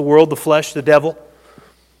against the world, the flesh, the devil.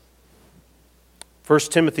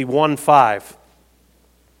 1 Timothy 1:5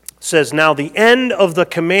 says, "Now the end of the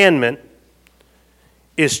commandment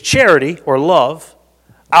is charity," or love,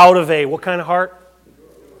 "out of a," what kind of heart?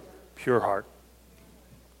 Pure heart.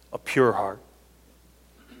 A pure heart.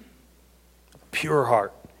 A pure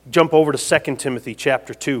heart. Jump over to 2 Timothy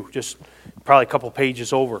chapter 2, just probably a couple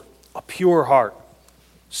pages over. A pure heart.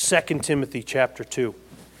 2 Timothy chapter 2,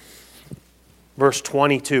 verse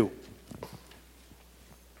 22.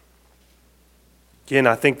 Again,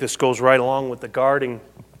 I think this goes right along with the guarding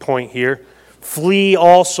point here. "Flee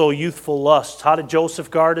also youthful lusts." How did Joseph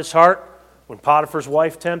guard his heart? When Potiphar's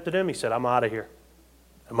wife tempted him, he said, "I'm out of here.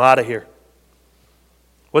 I'm out of here."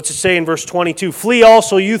 What's it say in verse 22? "Flee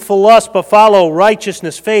also youthful lust, but follow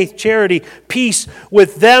righteousness, faith, charity, peace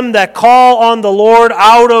with them that call on the Lord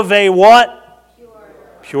out of a" what?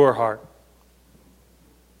 Pure heart.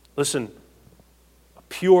 Listen, a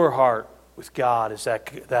pure heart with God is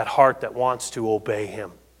that heart that wants to obey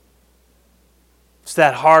Him. It's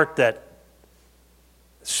that heart that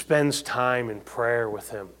spends time in prayer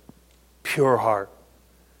with Him. Pure heart.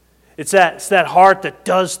 It's that heart that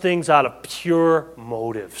does things out of pure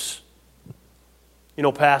motives.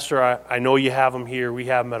 Pastor, I know you have them here. We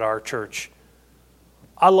have them at our church.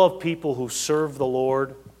 I love people who serve the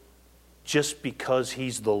Lord just because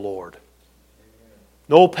He's the Lord.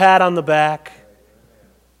 No pat on the back.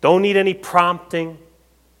 Don't need any prompting.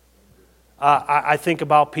 I think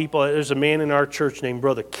about people. There's a man in our church named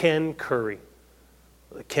Brother Ken Curry.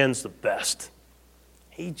 Brother Ken's the best.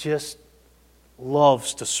 He just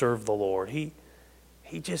loves to serve the Lord. We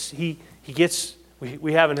have a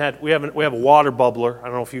water bubbler. I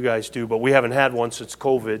don't know if you guys do, but we haven't had one since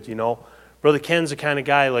COVID. Brother Ken's the kind of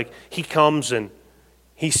guy, like, he comes and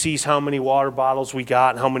he sees how many water bottles we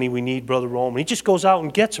got and how many we need, Brother Rome. And he just goes out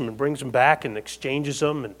and gets them and brings them back and exchanges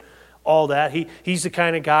them and all that. He's the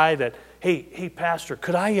kind of guy that, hey, Pastor,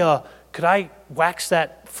 could I wax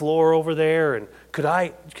that floor over there? And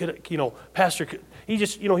Pastor,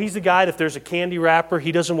 he's the guy that if there's a candy wrapper,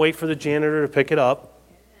 he doesn't wait for the janitor to pick it up.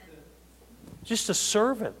 Just to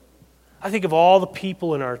serve Him. I think of all the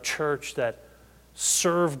people in our church that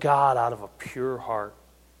serve God out of a pure heart.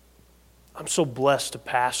 I'm so blessed to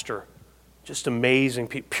pastor just amazing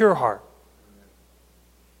people. Pure heart.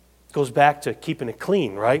 Goes back to keeping it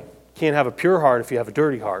clean, right? can't have a pure heart if you have a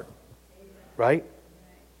dirty heart. Right?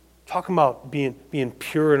 Talking about being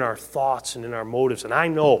pure in our thoughts and in our motives. And I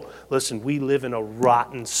know, listen, we live in a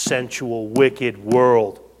rotten, sensual, wicked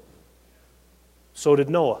world. So did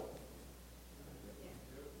Noah.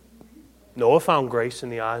 Noah found grace in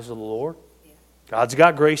the eyes of the Lord. God's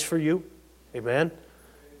got grace for you. Amen.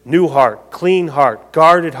 New heart, clean heart,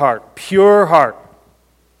 guarded heart, pure heart.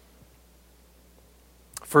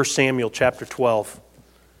 1 Samuel chapter 12.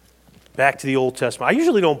 Back to the Old Testament. I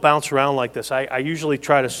usually don't bounce around like this. I usually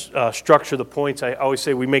try to structure the points. I always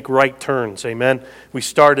say we make right turns. Amen. We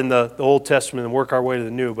start in the Old Testament and work our way to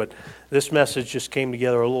the New. But this message just came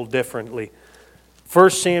together a little differently. 1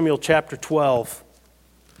 Samuel chapter 12.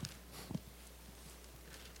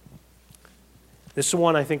 This is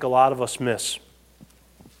one I think a lot of us miss.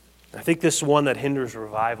 I think this is one that hinders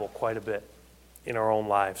revival quite a bit in our own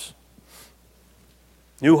lives.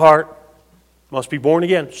 New heart, must be born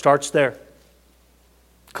again, starts there.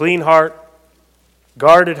 Clean heart,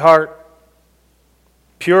 guarded heart,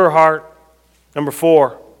 pure heart. Number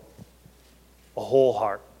 4, a whole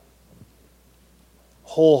heart.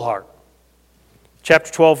 Whole heart. Chapter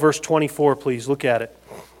 12, verse 24, please look at it.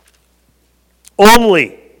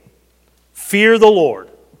 Only fear the Lord.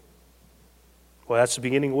 Well, that's the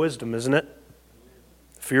beginning of wisdom, isn't it?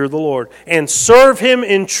 Fear the Lord. And serve Him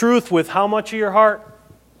in truth with how much of your heart?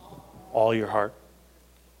 All your heart.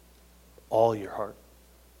 All your heart.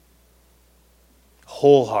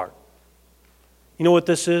 Whole heart. You know what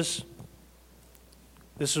this is?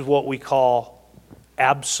 This is what we call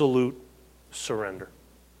absolute surrender.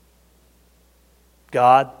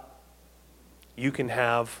 God, you can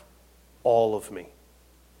have all of me.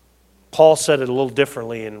 Paul said it a little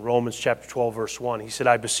differently in Romans chapter 12, verse 1. He said,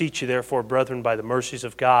 I beseech you, therefore, brethren, by the mercies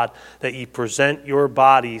of God, that ye present your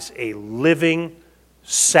bodies a living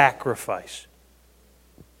sacrifice,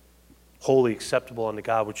 wholly acceptable unto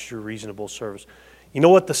God, which is your reasonable service. You know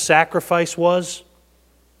what the sacrifice was?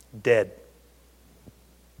 Dead.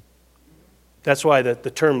 That's why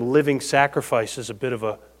the term living sacrifice is a bit of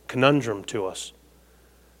a conundrum to us.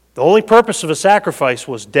 The only purpose of a sacrifice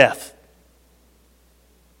was death.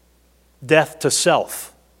 Death to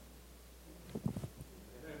self.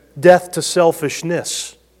 Death to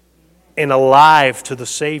selfishness. And alive to the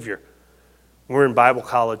Savior. We're in Bible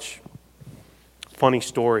college. Funny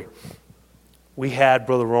story. We had,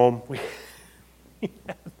 Brother Rome,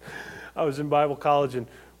 I was in Bible college and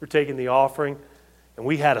we're taking the offering, and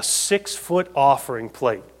we had a 6-foot offering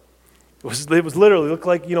plate. It was literally looked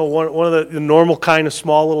like, one of the normal kind of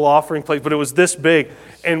small little offering plates, but it was this big.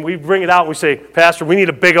 And we bring it out and we say, Pastor, we need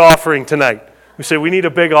a big offering tonight. We say, we need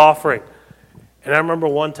a big offering. And I remember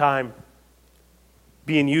one time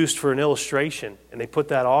being used for an illustration, and they put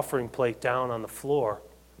that offering plate down on the floor,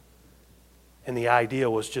 and the idea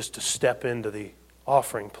was just to step into the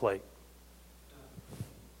offering plate.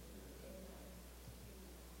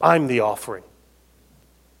 I'm the offering.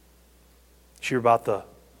 Did you hear about the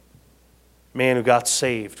man who got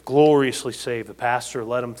saved, gloriously saved? The pastor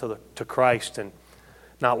led him to Christ, and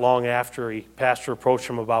not long after, pastor approached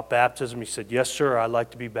him about baptism. He said, yes, sir, I'd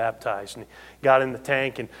like to be baptized. And he got in the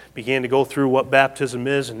tank and began to go through what baptism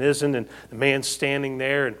is and isn't, and the man's standing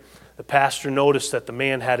there, and the pastor noticed that the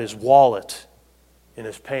man had his wallet in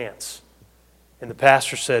his pants. And the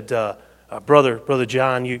pastor said, Brother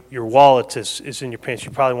John, your wallet is in your pants.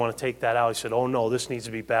 You probably want to take that out. He said, oh no, this needs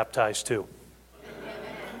to be baptized too.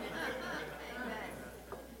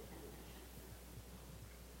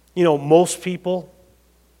 Most people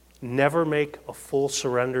never make a full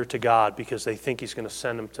surrender to God because they think He's going to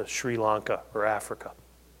send them to Sri Lanka or Africa.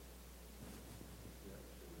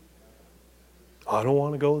 I don't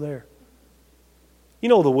want to go there.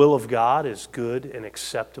 The will of God is good and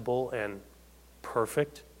acceptable and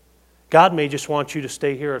perfect. God may just want you to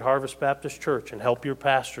stay here at Harvest Baptist Church and help your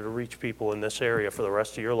pastor to reach people in this area for the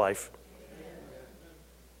rest of your life.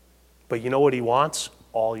 But you know what He wants?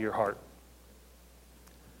 All your heart.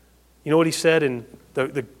 You know what He said in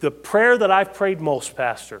the prayer that I've prayed most,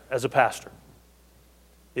 Pastor, as a pastor,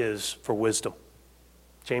 is for wisdom.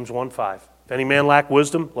 James 1:5. If any man lack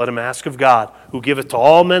wisdom, let him ask of God, who giveth to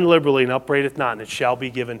all men liberally and upbraideth not, and it shall be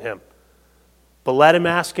given him. But let him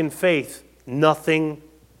ask in faith, nothing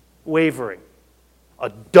wavering. A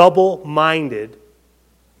double-minded,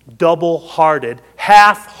 double-hearted,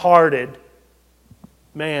 half-hearted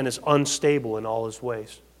man is unstable in all his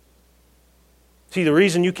ways. See, the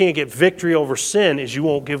reason you can't get victory over sin is you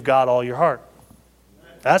won't give God all your heart.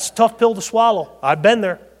 That's a tough pill to swallow. I've been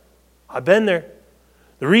there.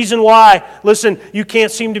 The reason why, listen, you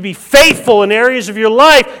can't seem to be faithful in areas of your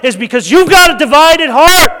life is because you've got a divided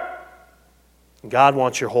heart. God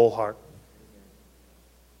wants your whole heart.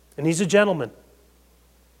 And He's a gentleman.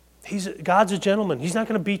 God's a gentleman. He's not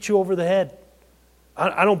going to beat you over the head.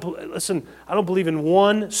 I don't believe in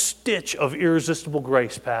one stitch of irresistible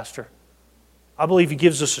grace, Pastor. I believe He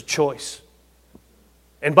gives us a choice.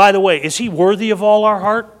 And by the way, is He worthy of all our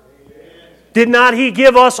heart? Amen. Did not He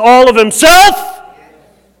give us all of Himself?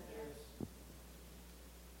 Yes.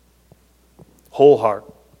 Whole heart,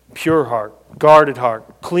 pure heart, guarded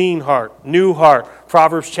heart, clean heart, new heart.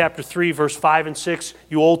 Proverbs chapter 3, verse 5 and 6.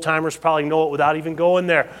 You old-timers probably know it without even going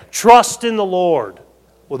there. Trust in the Lord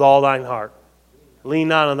with all thine heart. Lean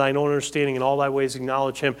not on thine own understanding, in all thy ways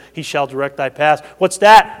acknowledge Him. He shall direct thy paths. What's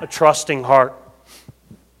that? A trusting heart.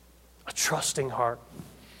 A trusting heart.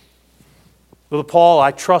 With Paul,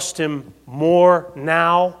 I trust him more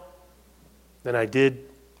now than I did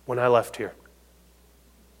when I left here.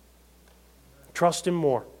 Trust Him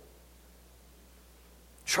more.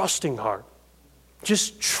 Trusting heart.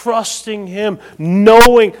 Just trusting Him,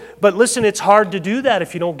 knowing. But listen, it's hard to do that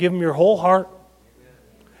if you don't give Him your whole heart.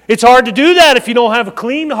 It's hard to do that if you don't have a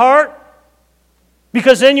clean heart,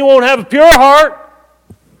 because then you won't have a pure heart.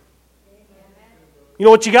 You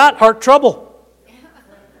know what you got? Heart trouble.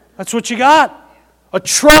 That's what you got. A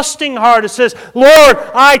trusting heart. It says, Lord,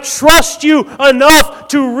 I trust You enough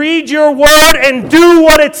to read Your Word and do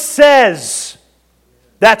what it says.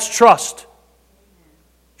 That's trust.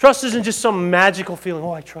 Trust isn't just some magical feeling,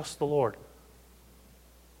 I trust the Lord.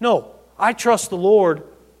 No, I trust the Lord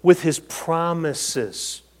with His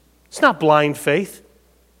promises. It's not blind faith.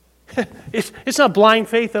 It's not blind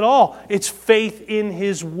faith at all. It's faith in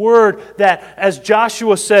His Word that, as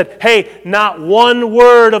Joshua said, hey, not one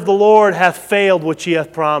word of the Lord hath failed which He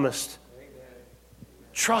hath promised. Amen.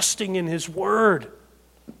 Trusting in His Word.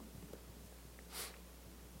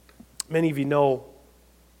 Many of you know,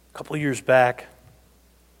 a couple of years back,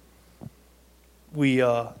 we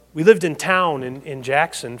lived in town in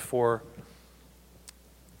Jackson for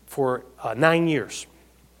 9 years.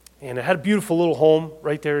 And I had a beautiful little home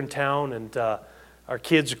right there in town, and our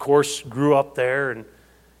kids, of course, grew up there, and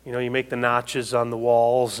you make the notches on the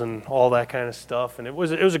walls and all that kind of stuff. And it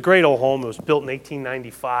was a great old home. It was built in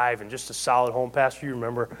 1895, and just a solid home. Pastor, you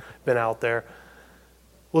remember, been out there.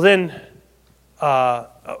 Well, then a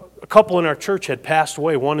couple in our church had passed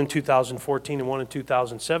away, one in 2014 and one in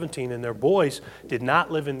 2017, and their boys did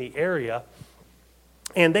not live in the area,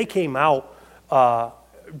 and they came out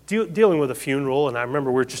dealing with a funeral. And I remember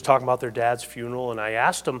we were just talking about their dad's funeral, and I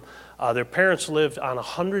asked them, their parents lived on a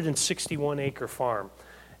 161-acre farm,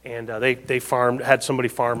 and they had somebody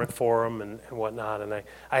farm it for them and whatnot. And I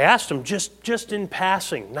asked them just in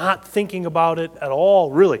passing, not thinking about it at all,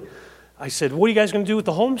 really. I said, what are you guys going to do with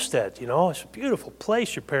the homestead? It's a beautiful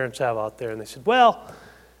place your parents have out there. And they said, well,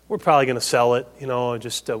 we're probably going to sell it,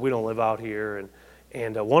 just we don't live out here.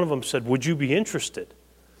 And one of them said, would you be interested?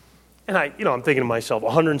 And I'm thinking to myself,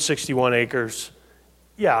 161 acres,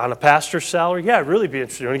 yeah, on a pastor's salary, yeah, I'd really be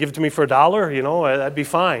interested. You want to give it to me for $1? That'd be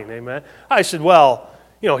fine, amen. I said, well,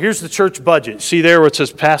 here's the church budget. See there where it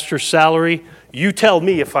says pastor's salary? You tell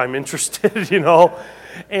me if I'm interested,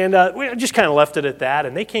 And we just kind of left it at that.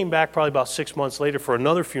 And they came back probably about 6 months later for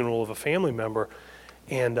another funeral of a family member.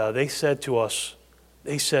 And they said to us,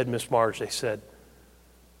 Miss Marge, they said,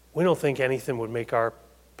 we don't think anything would make our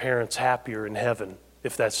parents happier in heaven,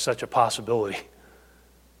 if that's such a possibility,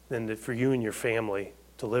 than for you and your family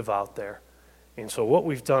to live out there. And so what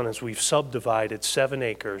we've done is we've subdivided 7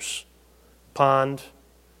 acres, pond,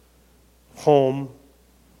 home,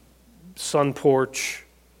 sun porch,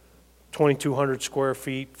 2,200 square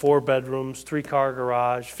feet, 4 bedrooms, 3-car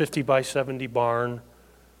garage, 50 by 70 barn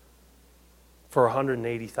for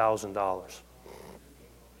 $180,000.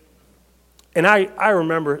 And I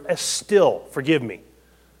remember, still, forgive me,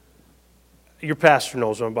 your pastor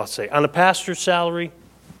knows what I'm about to say. On a pastor's salary,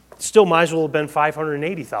 it still might as well have been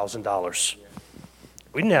 $580,000.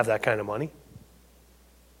 We didn't have that kind of money.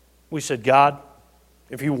 We said, God,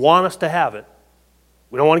 if you want us to have it,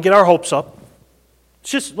 we don't want to get our hopes up.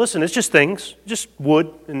 It's just things, just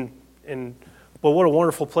wood, but what a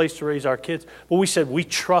wonderful place to raise our kids. But we said, we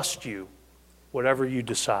trust you, whatever you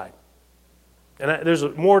decide. And there's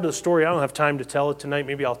more to the story. I don't have time to tell it tonight.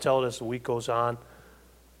 Maybe I'll tell it as the week goes on.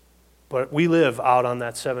 But we live out on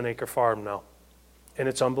that 7-acre farm now, and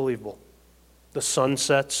it's unbelievable. The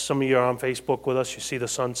sunsets, some of you are on Facebook with us, you see the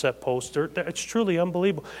sunset poster. It's truly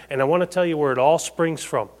unbelievable. And I want to tell you where it all springs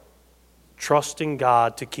from. Trusting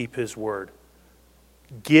God to keep His word.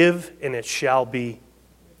 Give, and it shall be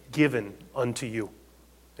given unto you.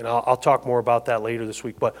 And I'll talk more about that later this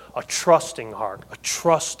week. But a trusting heart,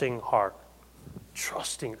 trusting,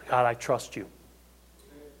 God, I trust you.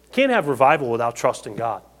 Can't have revival without trusting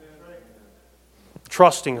God.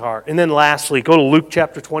 Trusting heart. And then lastly, go to Luke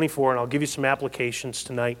chapter 24, and I'll give you some applications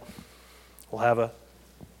tonight. We'll have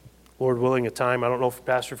Lord willing, a time. I don't know,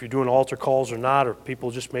 Pastor, if you're doing altar calls or not, or people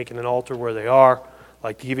just making an altar where they are. I'd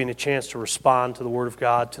like to give you a chance to respond to the Word of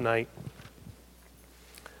God tonight.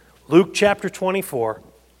 Luke chapter 24.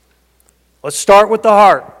 Let's start with the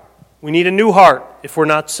heart. We need a new heart if we're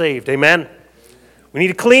not saved. Amen? We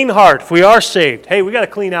need a clean heart if we are saved. Hey, we got to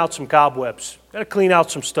clean out some cobwebs. Got to clean out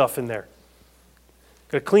some stuff in there.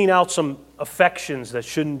 Got to clean out some affections that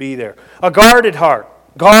shouldn't be there. A guarded heart.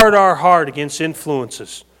 Guard our heart against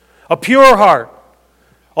influences. A pure heart.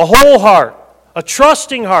 A whole heart. A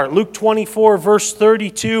trusting heart. Luke 24, verse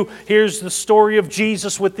 32. Here's the story of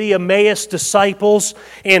Jesus with the Emmaus disciples.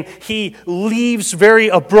 And he leaves very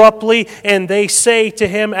abruptly. And they say to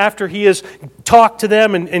him, after he has talked to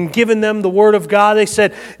them and given them the word of God, they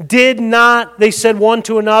said one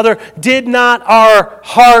to another, did not our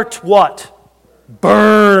heart what?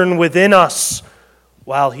 Burn within us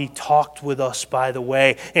while he talked with us by the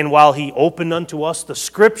way, and while he opened unto us the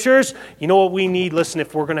Scriptures. You know what we need? Listen,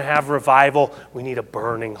 if we're going to have revival, we need a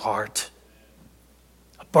burning heart.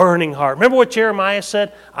 A burning heart. Remember what Jeremiah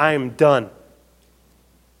said? I am done.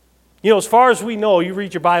 You know, as far as we know, you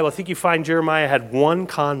read your Bible, I think you find Jeremiah had one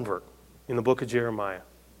convert in the book of Jeremiah.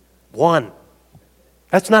 One.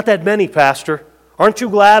 That's not that many, Pastor. Aren't you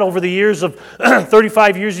glad over the years of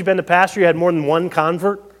 35 years you've been the pastor, you had more than one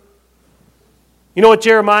convert? You know what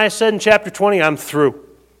Jeremiah said in chapter 20? I'm through.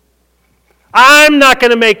 I'm not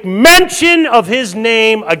going to make mention of his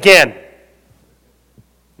name again.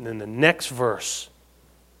 And then the next verse,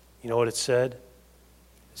 you know what it said? It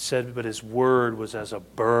said, but his word was as a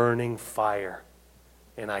burning fire,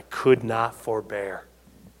 and I could not forbear.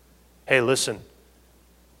 Hey, listen,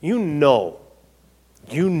 you know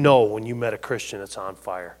when you met a Christian that's on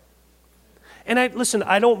fire. And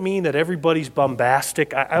I don't mean that everybody's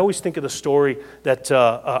bombastic. I always think of the story that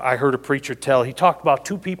I heard a preacher tell. He talked about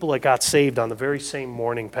two people that got saved on the very same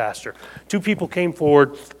morning, Pastor. Two people came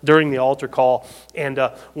forward during the altar call, and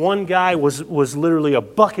one guy was literally a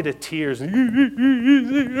bucket of tears. And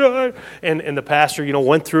the pastor,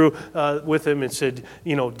 went through with him and said,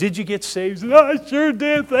 did you get saved? He said, I sure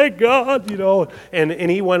did, thank God,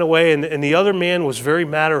 And he went away, and the other man was very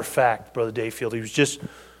matter of fact, Brother Dayfield. He was just...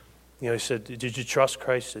 he said, did you trust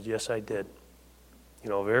Christ? He said, yes, I did.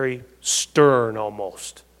 Very stern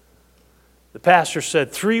almost. The pastor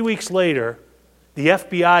said 3 weeks later, the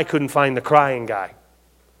FBI couldn't find the crying guy.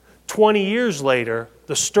 20 years later,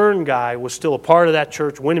 the stern guy was still a part of that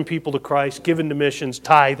church, winning people to Christ, giving to missions,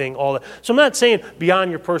 tithing, all that. So I'm not saying beyond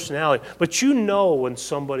your personality, but when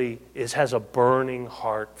somebody has a burning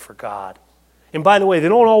heart for God. And by the way, they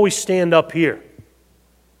don't always stand up here.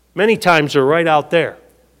 Many times they're right out there.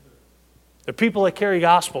 They're people that carry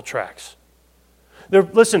gospel tracts.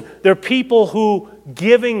 They're people who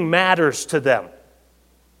giving matters to them.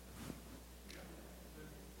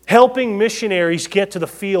 Helping missionaries get to the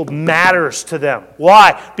field matters to them.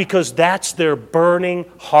 Why? Because that's their burning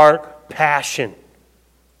heart passion,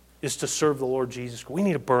 is to serve the Lord Jesus. We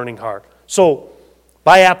need a burning heart. So,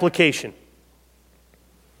 by application,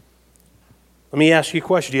 let me ask you a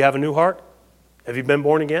question. Do you have a new heart? Have you been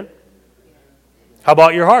born again? How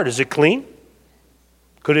about your heart? Is it clean?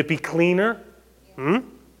 Could it be cleaner? How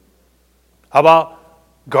about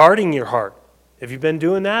guarding your heart? Have you been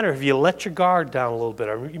doing that, or have you let your guard down a little bit?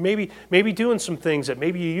 Or maybe doing some things that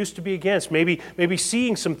maybe you used to be against. Maybe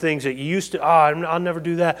seeing some things that you used to, I'll never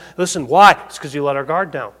do that. Listen, why? It's because you let our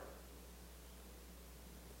guard down.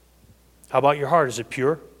 How about your heart? Is it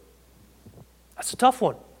pure? That's a tough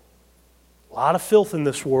one. A lot of filth in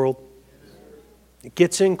this world. It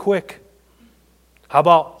gets in quick. How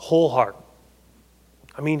about whole heart?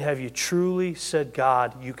 Have you truly said,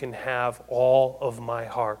 God, you can have all of my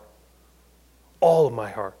heart? All of my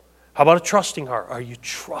heart. How about a trusting heart? Are you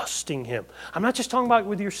trusting Him? I'm not just talking about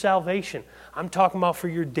with your salvation. I'm talking about for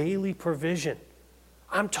your daily provision.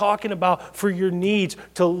 I'm talking about for your needs,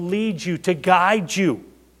 to lead you, to guide you.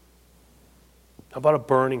 How about a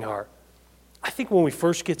burning heart? I think when we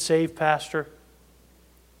first get saved, Pastor,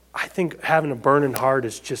 I think having a burning heart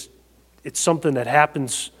is it's something that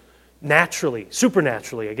happens naturally,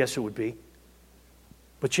 supernaturally, I guess it would be.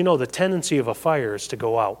 But the tendency of a fire is to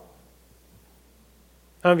go out.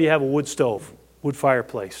 How many of you have a wood stove, wood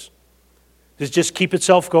fireplace? Does it just keep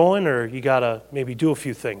itself going, or you got to maybe do a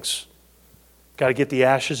few things? Got to get the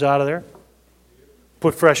ashes out of there?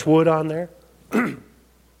 Put fresh wood on there? You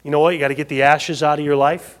know what? You got to get the ashes out of your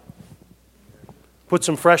life? Put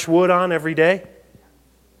some fresh wood on every day?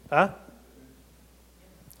 Huh?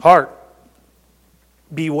 Heart.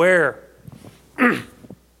 beware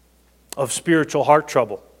of spiritual heart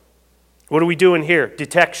trouble. What are we doing here?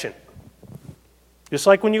 Detection. Just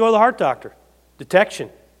like when you go to the heart doctor. Detection.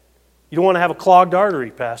 You don't want to have a clogged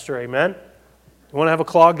artery, Pastor, amen? You want to have a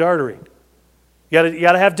clogged artery. You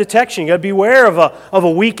got to have detection. You got to beware of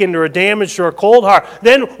a weakened or a damaged or a cold heart.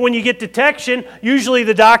 Then when you get detection, usually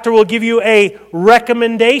the doctor will give you a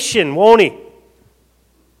recommendation, won't he?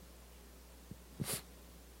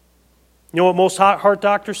 You know what most heart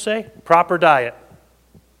doctors say? Proper diet.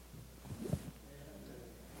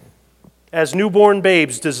 As newborn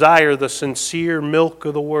babes desire the sincere milk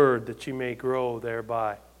of the word that you may grow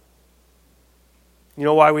thereby. You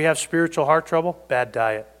know why we have spiritual heart trouble? Bad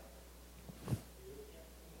diet.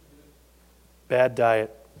 Bad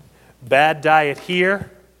diet. Bad diet here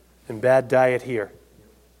and bad diet here.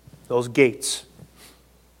 Those gates.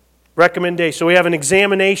 Recommendation. So we have an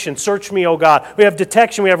examination. Search me, O God. We have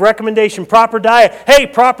detection. We have recommendation. Proper diet. Hey,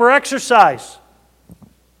 proper exercise.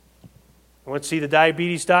 I went to see the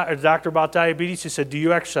doctor about diabetes. He said, do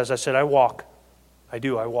you exercise? I said, I walk. I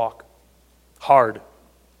do. I walk. Hard.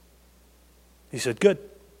 He said, good.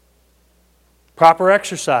 Proper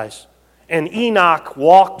exercise. And Enoch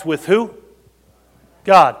walked with who?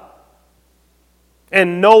 God.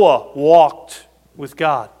 And Noah walked with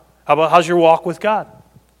God. How's your walk with God?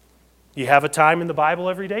 Do you have a time in the Bible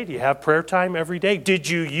every day? Do you have prayer time every day? Did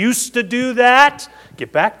you used to do that?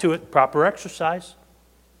 Get back to it. Proper exercise.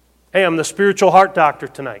 Hey, I'm the spiritual heart doctor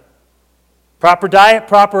tonight. Proper diet,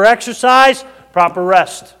 proper exercise, proper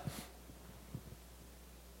rest.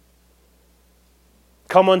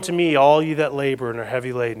 Come unto me, all you that labor and are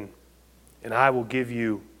heavy laden, and I will give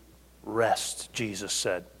you rest, Jesus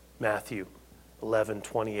said. Matthew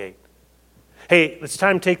 11:28. Hey, it's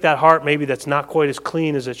time to take that heart maybe that's not quite as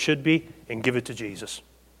clean as it should be and give it to Jesus.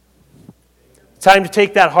 It's time to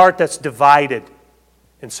take that heart that's divided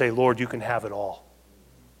and say, Lord, you can have it all.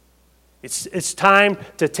 It's time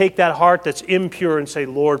to take that heart that's impure and say,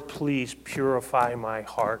 Lord, please purify my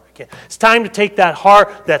heart again. It's time to take that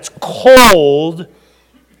heart that's cold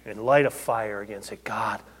and light a fire again. Say,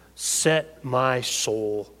 God, set my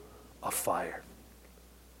soul afire.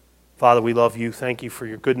 Father, we love you. Thank you for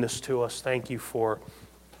your goodness to us. Thank you for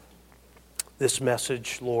this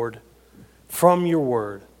message, Lord, from your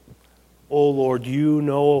word. Oh, Lord, you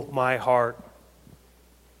know my heart.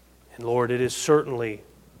 And Lord, it is certainly,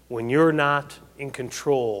 when you're not in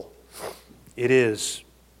control, it is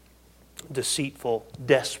deceitful,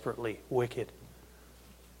 desperately wicked.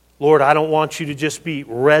 Lord, I don't want you to just be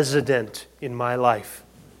resident in my life.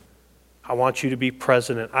 I want you to be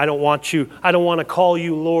president. I don't want to call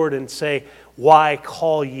you Lord and say, why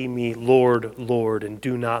call ye me Lord, Lord, and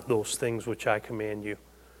do not those things which I command you.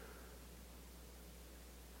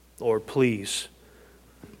 Lord, please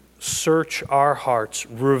search our hearts.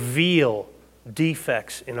 Reveal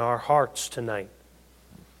defects in our hearts tonight.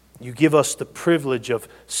 You give us the privilege of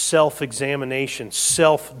self-examination,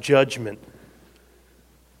 self-judgment.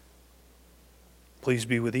 Please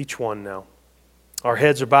be with each one now. Our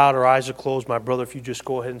heads are bowed, our eyes are closed. My brother, if you just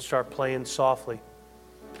go ahead and start playing softly.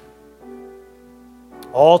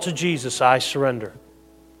 All to Jesus I surrender.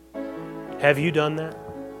 Have you done that?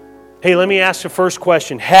 Hey, let me ask the first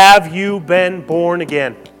question. Have you been born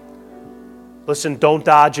again? Listen, don't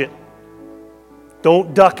dodge it.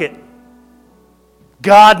 Don't duck it.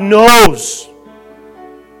 God knows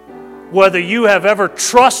whether you have ever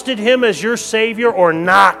trusted Him as your Savior or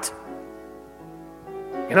not.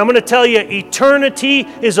 And I'm going to tell you, eternity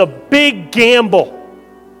is a big gamble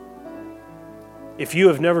if you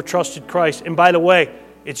have never trusted Christ. And by the way,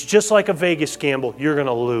 it's just like a Vegas gamble. You're going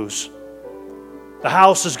to lose. The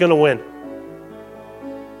house is going to win.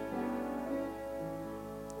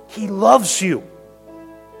 He loves you.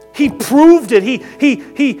 He proved it.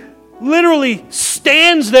 He literally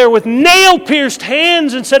stands there with nail-pierced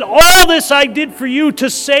hands and said, all this I did for you to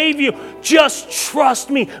save you. Just trust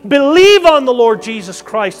me. Believe on the Lord Jesus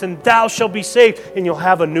Christ, and thou shalt be saved, and you'll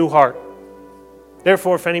have a new heart.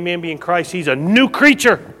 Therefore, if any man be in Christ, he's a new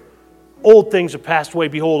creature. Old things are passed away.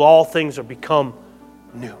 Behold, all things are become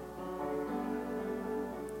new.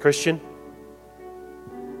 Christian,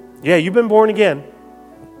 yeah, you've been born again.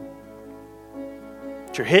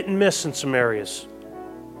 But you're hit and miss in some areas.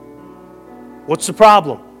 What's the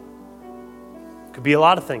problem? Could be a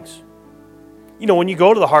lot of things. You know, when you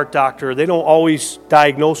go to the heart doctor, they don't always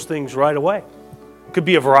diagnose things right away. It could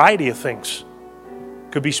be a variety of things.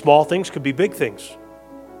 Could be small things, could be big things.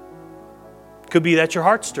 Could be that your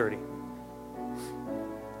heart's dirty.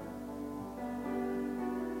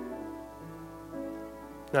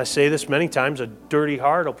 And I say this many times, a dirty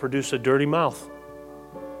heart will produce a dirty mouth.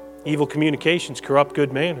 Evil communications corrupt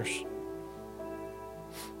good manners.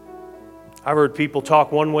 I've heard people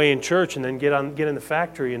talk one way in church and then get in the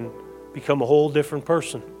factory and become a whole different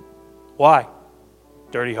person. Why?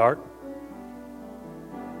 Dirty heart.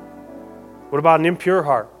 What about an impure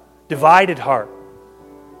heart? Divided heart.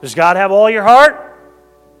 Does God have all your heart?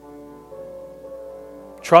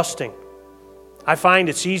 Trusting. I find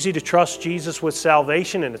it's easy to trust Jesus with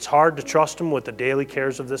salvation, and it's hard to trust Him with the daily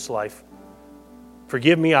cares of this life.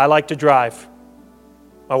 Forgive me, I like to drive.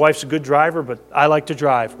 My wife's a good driver, but I like to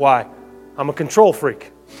drive. Why? I'm a control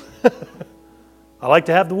freak. I like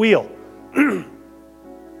to have the wheel.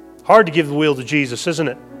 Hard to give the wheel to Jesus, isn't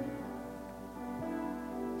it?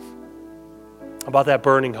 How about that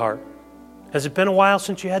burning heart? Has it been a while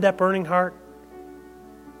since you had that burning heart?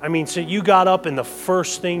 I mean, so you got up and the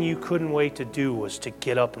first thing you couldn't wait to do was to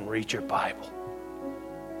get up and read your Bible.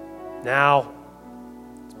 Now,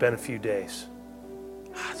 it's been a few days.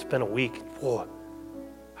 It's been a week. Boy,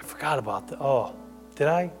 I forgot about that. Oh, did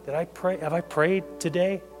I pray? Have I prayed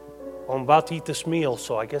today? Well, I'm about to eat this meal,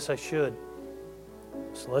 so I guess I should.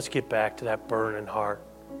 So let's get back to that burning heart.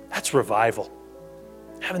 That's revival.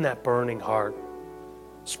 Having that burning heart.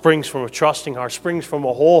 Springs from a trusting heart, springs from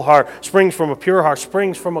a whole heart, springs from a pure heart,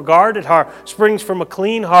 springs from a guarded heart, springs from a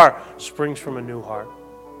clean heart, springs from a new heart.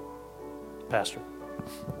 Pastor.